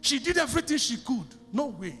 She did everything she could. No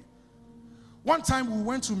way. One time we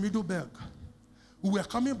went to Midweek. We were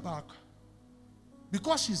coming back.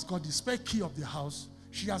 Because she's got the spare key of the house,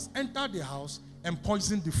 she has entered the house and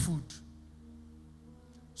poisoned the food.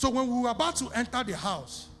 So when we were about to enter the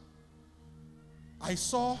house, I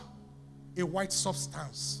saw a white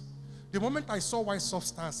substance. The moment I saw white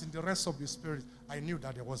substance in the rest of the spirit, I knew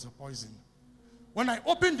that there was a poison. When I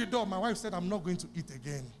opened the door, my wife said, I'm not going to eat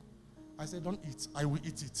again. I said, don't eat. I will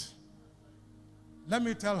eat it. Let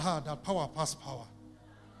me tell her that power passes power.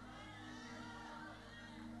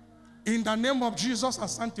 In the name of Jesus, I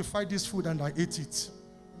sanctified this food and I ate it.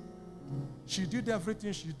 She did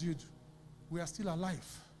everything she did. We are still alive.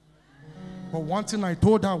 But one thing I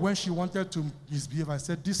told her when she wanted to misbehave, I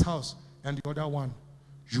said, this house and the other one,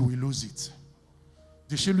 you will lose it.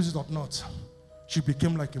 Did she lose it or not? She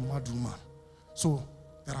became like a mad woman. So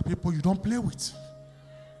there are people you don't play with.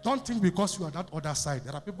 Don't think because you are that other side.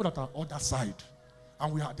 There are people that are other side.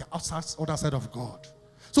 And we are the other side of God.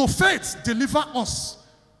 So faith delivers us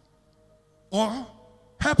or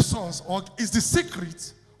helps us or is the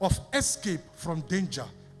secret of escape from danger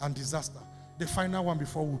and disaster. The final one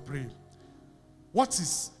before we pray. What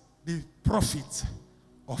is the profit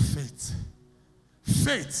of faith?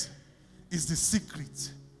 Faith is the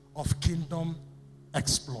secret of kingdom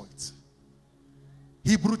exploit.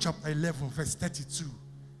 Hebrews chapter 11 verse 32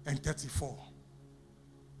 and 34.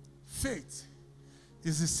 Faith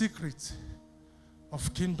is the secret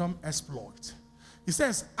of kingdom exploit. He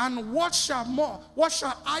says, and what shall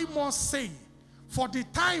I more say? For the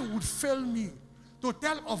time would fail me to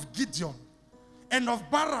tell of Gideon and of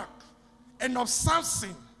Barak and of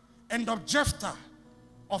Samson and of Jephthah,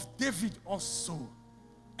 of David also,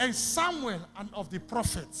 and Samuel and of the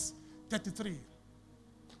prophets. 33.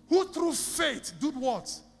 Who through faith did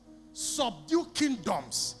what? Subdue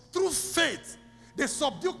kingdoms. Through faith, they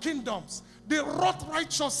subdue kingdoms. They wrought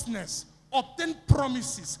righteousness, obtained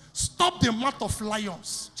promises, stopped the mouth of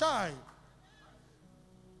lions. Child.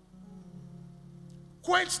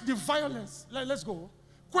 Quench the violence. Let's go.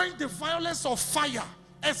 Quench the violence of fire.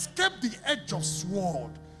 Escape the edge of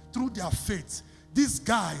sword through their faith. This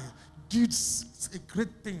guy, did a great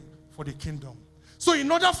thing for the kingdom. So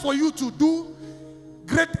in order for you to do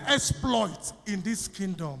great exploits in this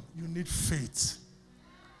kingdom, you need faith.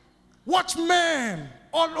 Watch men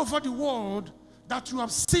all over the world that you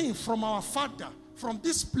have seen from our Father, from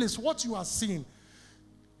this place, what you are seeing.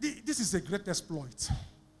 This is a great exploit.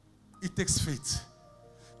 It takes faith.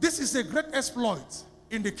 This is a great exploit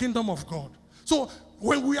in the kingdom of God. So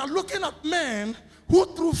when we are looking at men who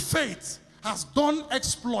through faith has done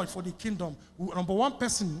exploit for the kingdom, number one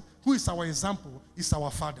person who is our example is our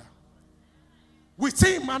Father. With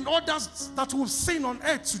him and others that we've seen on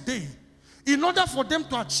earth today, in order for them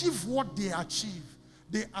to achieve what they achieve,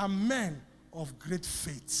 they are men of great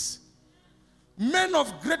faith. Men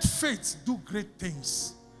of great faith do great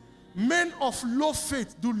things. Men of low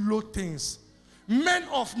faith do low things. Men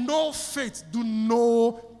of no faith do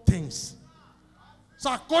no things.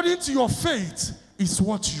 So according to your faith is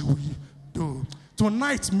what you will do.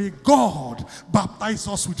 Tonight, may God baptize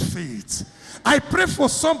us with faith. I pray for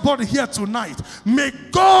somebody here tonight. May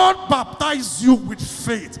God baptize you with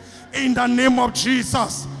faith in the name of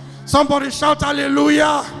Jesus. Somebody shout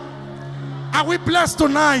hallelujah. Are we blessed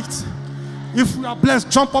tonight? If we are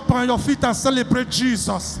blessed, jump up on your feet and celebrate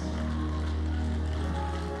Jesus.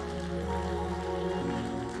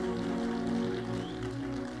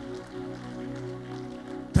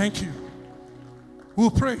 Thank you.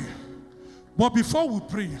 We'll pray. But before we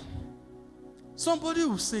pray, somebody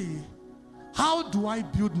will say, how do I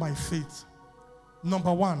build my faith?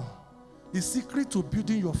 Number one, the secret to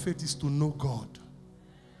building your faith is to know God.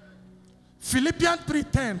 Philippians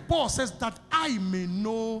 3:10, Paul says that I may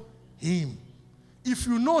know him. If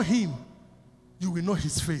you know him, you will know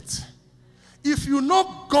his faith. If you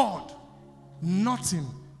know God, nothing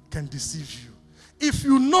can deceive you. If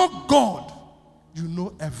you know God, you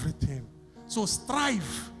know everything. So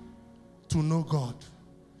strive to know God.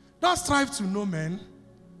 Don't strive to know men.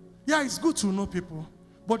 Yeah, it's good to know people,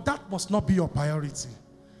 but that must not be your priority.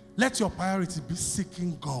 Let your priority be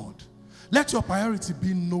seeking God. Let your priority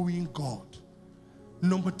be knowing God.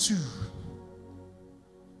 Number two,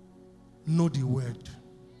 know the word.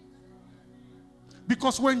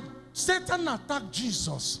 Because when Satan attacked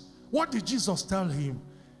Jesus, what did Jesus tell him?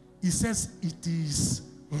 He says, it is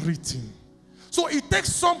written. So it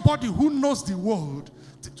takes somebody who knows the word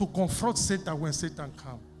to confront Satan when Satan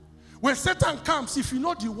comes. When Satan comes, if you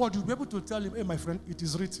know the word, you'll be able to tell him, hey, my friend, it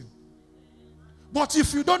is written. But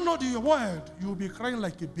if you don't know the word, you'll be crying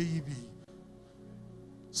like a baby.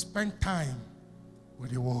 Spend time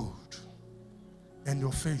with the word, and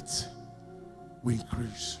your faith will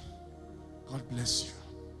increase. God bless you.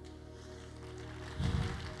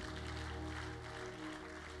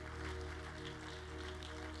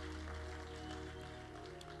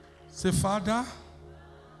 Say, Father,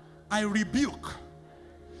 I rebuke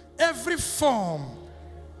every form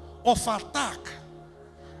of attack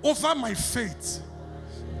over my faith.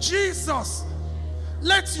 Jesus,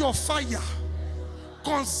 let your fire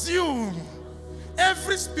consume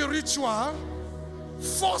every spiritual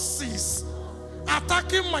forces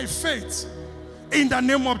attacking my faith in the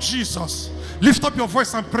name of Jesus. Lift up your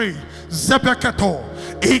voice and pray. Zebeketo,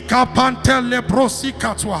 ikapante lebrosi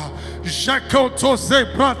katwa, jakoto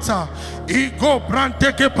zebrata, igo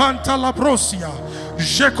branteke panta labrosia,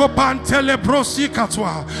 jekopante lebrosi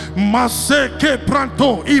katwa, maseke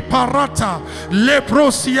branto iparata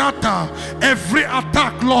lebrosiata. Every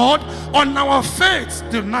attack, Lord, on our faith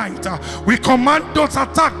tonight, we command those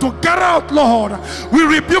attacks to get out, Lord. We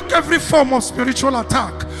rebuke every form of spiritual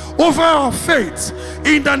attack over our faith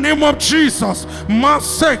in the name of Jesus.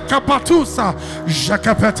 Mase kapatusa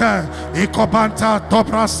jakapete ikobanta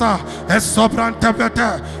dobrasa esobrante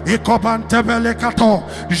bete ikobante belekato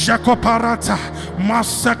jakoparata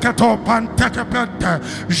maseketo pantekepete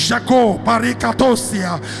jako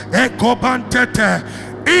barikatosia ekobantete.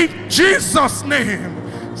 In Jesus'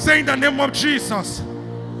 name, say in the name of Jesus,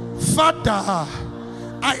 Father,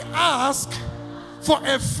 I ask for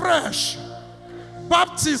a fresh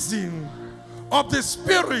baptism of the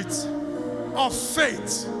spirit of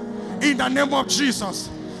faith in the name of Jesus.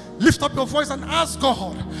 Lift up your voice and ask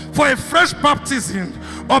God for a fresh baptism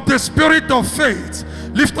of the spirit of faith.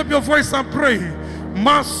 Lift up your voice and pray.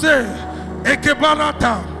 Mase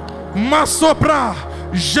ekebarata masobra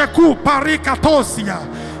jeku parikatosia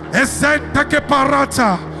esenteke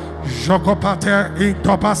parata jokopate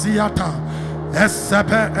intobasiata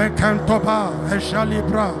esebe enkantoba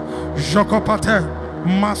ejalibra jokopate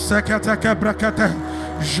masekete kebrekete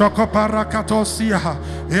joko parakatosia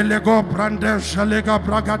elego brande jalega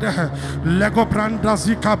bragade lego branda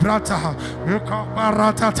zika brata uka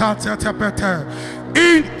parata tete.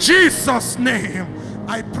 In Jesus' name,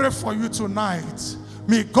 I pray for you tonight.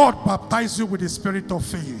 May God baptize you with the spirit of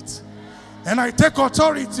faith. And I take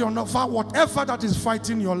authority on over whatever that is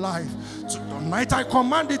fighting your life. Tonight I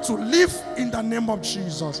command it to live in the name of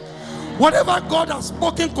Jesus. Whatever God has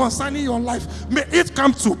spoken concerning your life, may it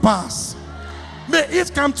come to pass. May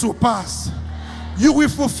it come to pass. You will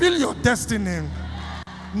fulfill your destiny.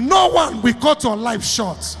 No one will cut your life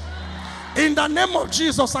short. In the name of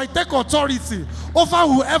Jesus, I take authority over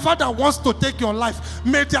whoever that wants to take your life.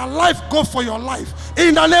 May their life go for your life.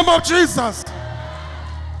 In the name of Jesus.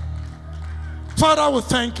 Father, we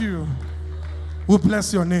thank you. We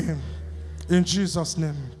bless your name. In Jesus'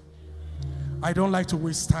 name. I don't like to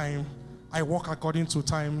waste time. I walk according to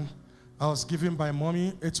time. I was given by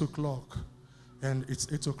mommy 8 o'clock. And it's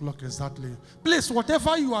 8 o'clock exactly. Please,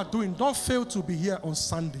 whatever you are doing, don't fail to be here on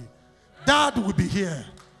Sunday. Dad will be here.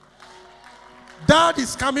 Dad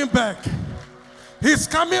is coming back. He's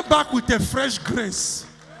coming back with a fresh grace.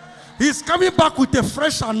 He's coming back with a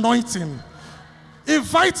fresh anointing.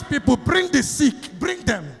 Invite people, bring the sick, bring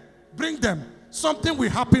them. Something will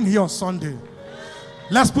happen here on Sunday.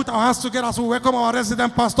 Let's put our hands together as we welcome our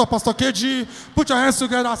resident pastor, Pastor KG. Put your hands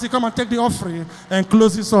together as he come and take the offering and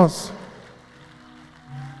closes us.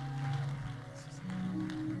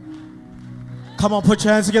 Come on, put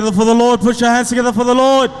your hands together for the Lord. Put your hands together for the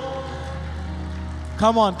Lord.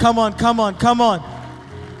 Come on, come on, come on, come on.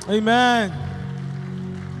 Amen.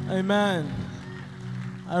 Amen.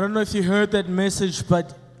 I don't know if you heard that message,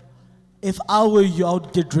 but if I were you, I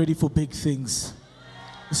would get ready for big things.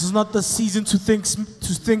 This is not the season to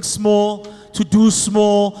think small, to do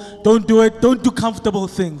small. Don't do it. Don't do comfortable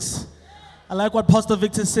things. I like what Pastor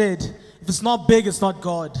Victor said. If it's not big, it's not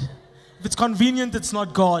God. If it's convenient, it's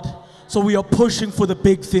not God. So we are pushing for the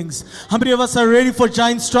big things. How many of us are ready for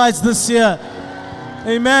giant strides this year?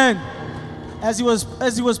 Amen. As he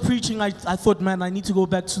was preaching, I thought, man, I need to go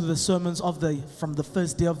back to the sermons from the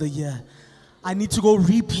first day of the year. I need to go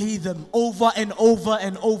replay them over and over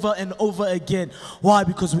and over and over again. Why?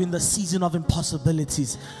 Because we're in the season of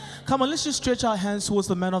impossibilities. Come on, let's just stretch our hands towards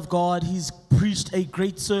the man of God. He's preached a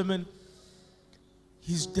great sermon.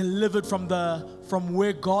 He's delivered from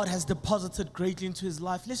where God has deposited greatly into his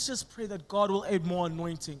life. Let's just pray that God will add more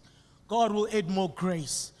anointing. God will add more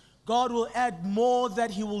grace. God will add more,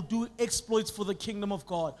 that he will do exploits for the kingdom of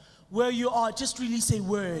God. Where you are, just release a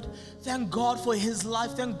word. Thank God for his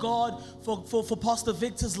life. Thank God for Pastor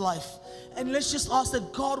Victor's life. And let's just ask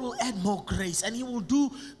that God will add more grace and he will do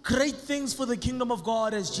great things for the kingdom of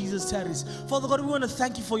God as Jesus tarries. Father God, we want to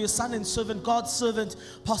thank you for your son and servant, God's servant,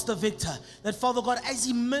 Pastor Victor. That Father God, as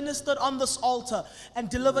he ministered on this altar and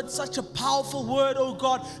delivered such a powerful word, oh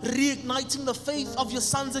God, reigniting the faith of your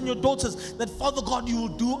sons and your daughters, that Father God, you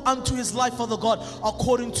will do unto his life, Father God,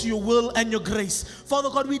 according to your will and your grace. Father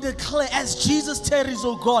God, we declare as Jesus tarries,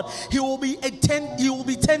 oh God, he will be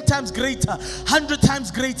 10 times greater, 100 times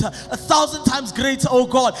greater, 1,000 times greater, oh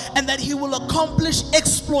God, and that he will accomplish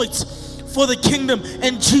exploits for the kingdom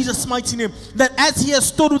in Jesus' mighty name. That as he has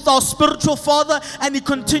stood with our spiritual father and he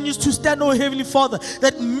continues to stand, oh Heavenly Father,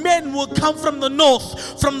 that men will come from the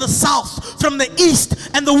north, from the south, from the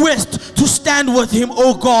east and the west to stand with him,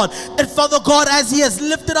 oh God. And Father God, as he has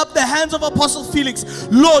lifted up the hands of Apostle Felix,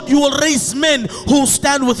 Lord, you will raise men who will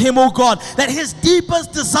stand with him, oh God, that his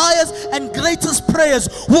deepest desires and greatest prayers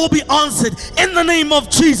will be answered in the name of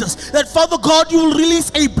Jesus. That Father God, you will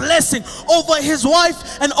release a blessing over his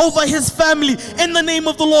wife and over his family in the name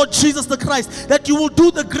of the Lord Jesus the Christ, that you will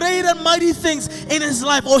do the great and mighty things in his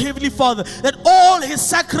life, oh Heavenly Father, that all his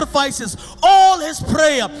sacrifices, all his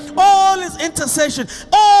prayer, all his intercession,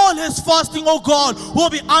 all his fasting, oh God,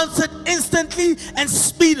 will be answered instantly and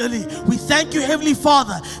speedily. We thank you, Heavenly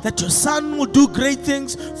Father, that your son will do great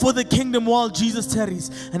things for the kingdom while Jesus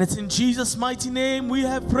tarries, and it's in Jesus' mighty name we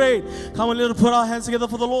have prayed. Come on, let's put our hands together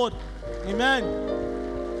for the Lord. Amen.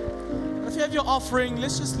 If you have your offering,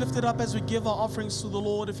 let's just lift it up as we give our offerings to the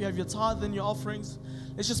Lord. If you have your tithe and your offerings,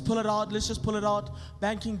 let's just pull it out. Let's just pull it out.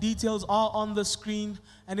 Banking details are on the screen.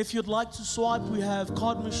 And if you'd like to swipe, we have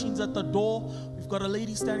card machines at the door. We've got a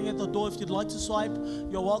lady standing at the door. If you'd like to swipe,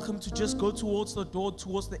 you're welcome to just go towards the door,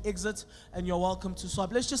 towards the exit, and you're welcome to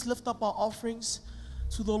swipe. Let's just lift up our offerings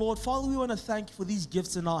to the Lord. Father, we want to thank you for these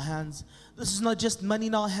gifts in our hands. This is not just money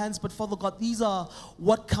in our hands, but Father God, these are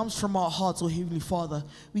what comes from our hearts, oh Heavenly Father.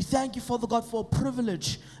 We thank you, Father God, for a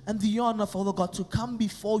privilege and the honor, Father God, to come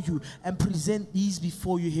before you and present these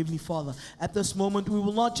before you, Heavenly Father. At this moment, we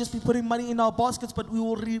will not just be putting money in our baskets, but we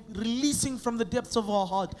will releasing from the depths of our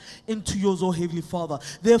heart into yours, oh Heavenly Father.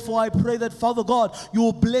 Therefore, I pray that, Father God, you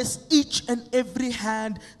will bless each and every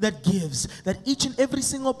hand that gives, that each and every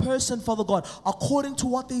single person, Father God, according to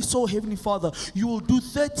what they sow, Heavenly Father, you will do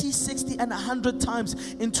 30, 60, and 100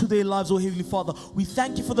 times into their lives, oh Heavenly Father. We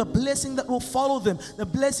thank you for the blessing that will follow them, the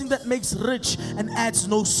blessing that makes rich and adds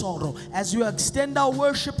no sorrow. As you extend our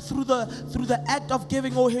worship through the act of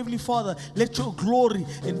giving, oh Heavenly Father, let your glory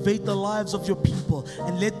invade the lives of your people,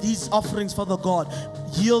 and let these offerings, Father God,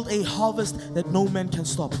 yield a harvest that no man can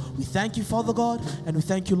stop. We thank you, Father God, and we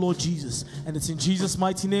thank you, Lord Jesus. And it's in Jesus'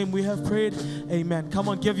 mighty name we have prayed. Amen. Come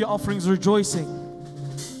on, give your offerings rejoicing.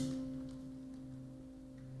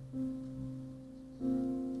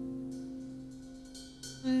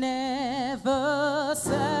 Never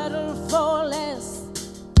settle for less.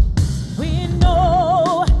 We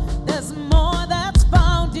know there's more that's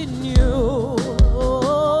found in you,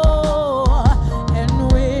 and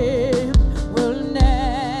we will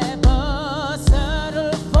never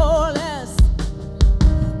settle for less.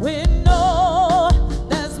 We know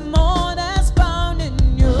there's more that's found in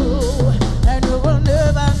you, and we will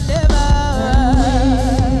never,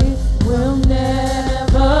 we'll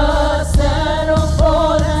never settle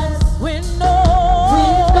for less. We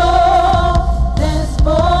know there's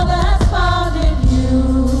more that's found in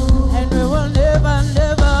you, and we will never,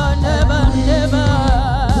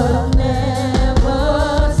 we'll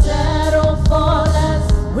never settle for less.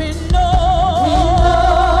 We know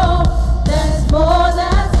there's more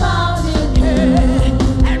that's found in you,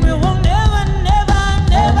 and we will never,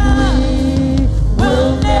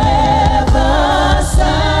 we'll never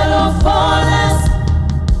settle for less.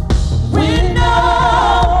 We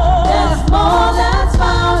know there's more that's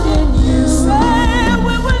found in you. Say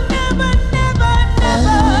we will never,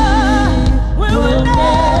 we will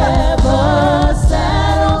never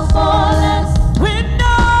settle for less. We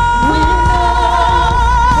know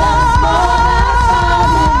there's more that's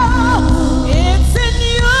found in you. It's in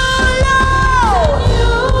you, Lord.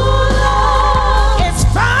 It's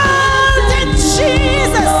found in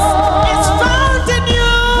Jesus. It's found in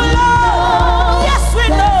you, Lord. Yes, we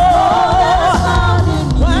know.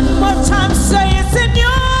 One more time, say it's in you,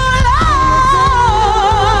 Lord.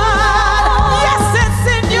 Yes, it's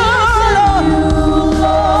in you, Lord.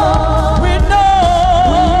 We know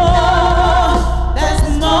there's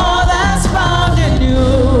more that's found in you.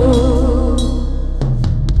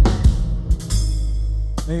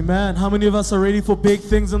 Amen. How many of us are ready for big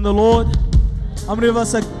things in the Lord? How many of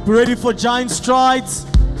us are ready for giant strides?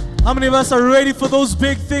 How many of us are ready for those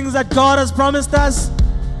big things that God has promised us?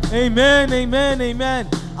 Amen, amen, amen.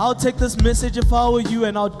 I'll take this message if I were you,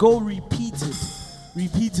 and I'll go repeat it.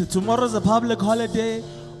 Repeat it. Tomorrow's a public holiday.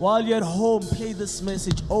 While you're at home, play this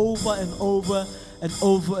message over and over and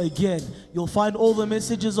over again. You'll find all the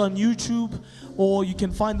messages on YouTube, or you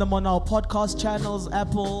can find them on our podcast channels,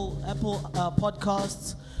 Apple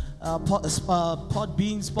Podcasts,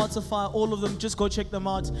 Podbean, Spotify, all of them. Just go check them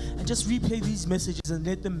out and just replay these messages and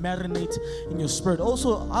let them marinate in your spirit.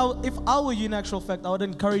 Also, if I were you, in actual fact, I would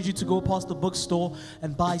encourage you to go past the bookstore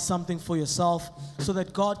and buy something for yourself so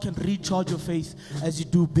that God can recharge your faith as you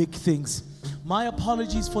do big things. My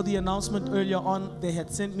apologies for the announcement earlier on. They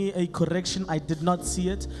had sent me a correction. I did not see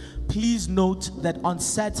it. Please note that on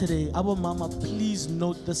Saturday, our mama, please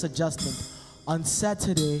note this adjustment. On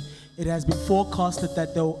Saturday, it has been forecasted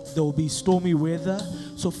that there will be stormy weather.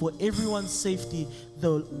 So for everyone's safety,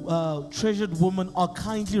 the treasured women are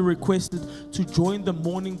kindly requested to join the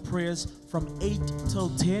morning prayers from 8 till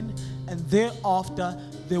 10. And thereafter,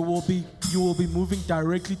 you will be moving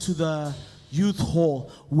directly to the youth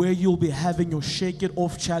hall, where you'll be having your Shake It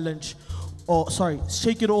Off challenge,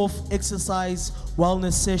 Shake It Off exercise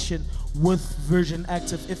wellness session with Virgin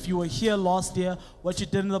Active. If you were here last year, what you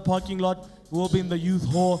did in the parking lot will be in the youth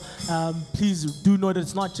hall. Please do know that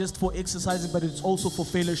it's not just for exercising, but it's also for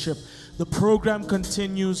fellowship. The program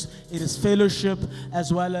continues. It is fellowship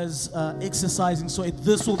as well as exercising. So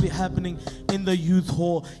this will be happening in the youth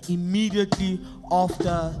hall immediately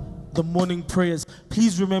after the morning prayers.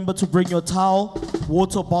 Please remember to bring your towel,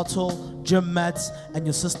 water bottle, gym mats, and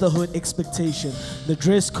your sisterhood expectation. The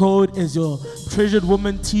dress code is your treasured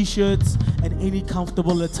woman t-shirts and any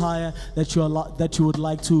comfortable attire that you would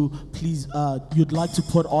like to you'd like to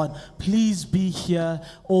put on. Please be here.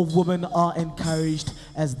 All women are encouraged,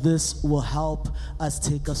 as this will help us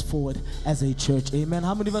take us forward as a church. Amen.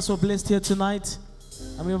 How many of us were blessed here tonight?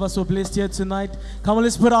 How many of us were blessed here tonight? Come on,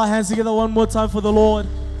 let's put our hands together one more time for the Lord.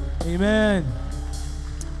 Amen.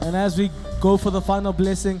 And as we go for the final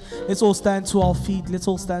blessing, let's all stand to our feet. Let's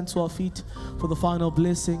all stand to our feet for the final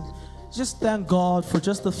blessing. Just thank God for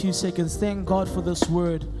just a few seconds. Thank God for this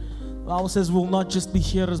word. The Bible says we'll not just be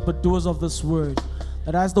hearers but doers of this word.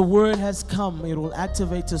 That as the word has come, it will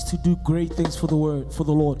activate us to do great things for the word, for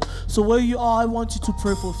the Lord. So where you are, I want you to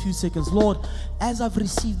pray for a few seconds. Lord, as I've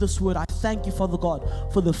received this word, I thank you, Father God,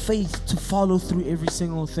 for the faith to follow through every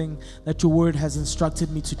single thing that your word has instructed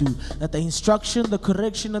me to do. That the instruction, the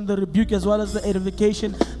correction, and the rebuke, as well as the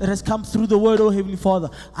edification that has come through the word, oh Heavenly Father,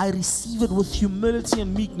 I receive it with humility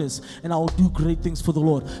and meekness, and I will do great things for the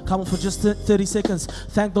Lord. Come on, for just 30 seconds,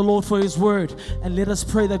 thank the Lord for his word, and let us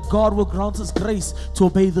pray that God will grant us grace to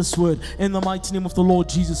obey this word in the mighty name of the Lord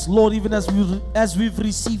Jesus. Lord, even as we've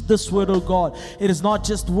received this word, oh God, it is not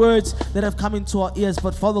just words that have come into our ears,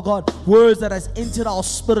 but Father God, words that has entered our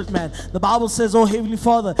spirit, man. The Bible says, oh Heavenly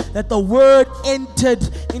Father, that the word entered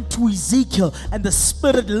into Ezekiel and the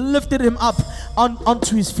Spirit lifted him up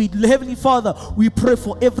onto his feet. Heavenly Father, we pray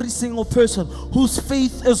for every single person whose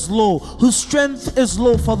faith is low, whose strength is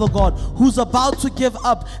low, Father God, who's about to give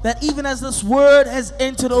up, that even as this word has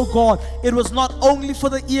entered, oh God, it was not only for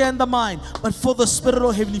the ear and the mind, but for the spirit,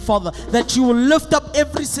 oh Heavenly Father, that you will lift up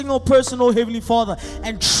every single person, oh Heavenly Father,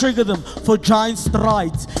 and trigger them for giant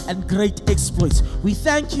strides and great exploits. We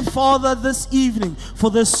thank you, Father, this evening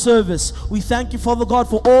for this service. We thank you, Father God,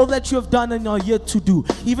 for all that you have done and are yet to do.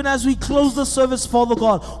 Even as we close the service, Father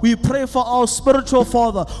God, we pray for our spiritual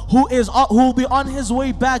father who will be on his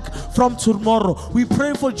way back from tomorrow. We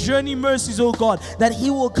pray for journey mercies, oh God, that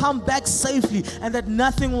he will come back safely and that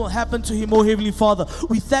nothing will happen to him, oh Heavenly Father.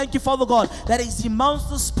 We thank you, Father God, that as he mounts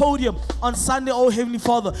this podium on Sunday, oh Heavenly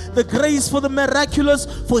Father, the grace for the miraculous,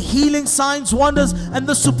 for healing, signs, wonders, and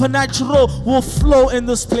the supernatural will flow in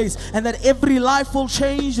this place, and that every life will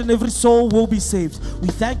change and every soul will be saved. We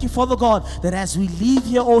thank you, Father God, that as we leave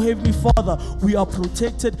here, oh Heavenly Father, we are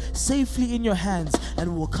protected safely in your hands,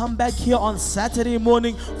 and we will come back here on Saturday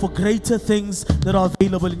morning for greater things that are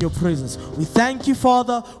available in your presence. We thank you,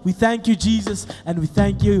 Father, we thank you, Jesus, and we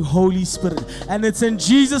thank you, Holy Spirit. And it's in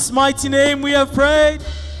Jesus' mighty name we have prayed.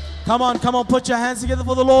 Come on, put your hands together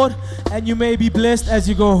for the Lord, and you may be blessed as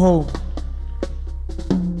you go home.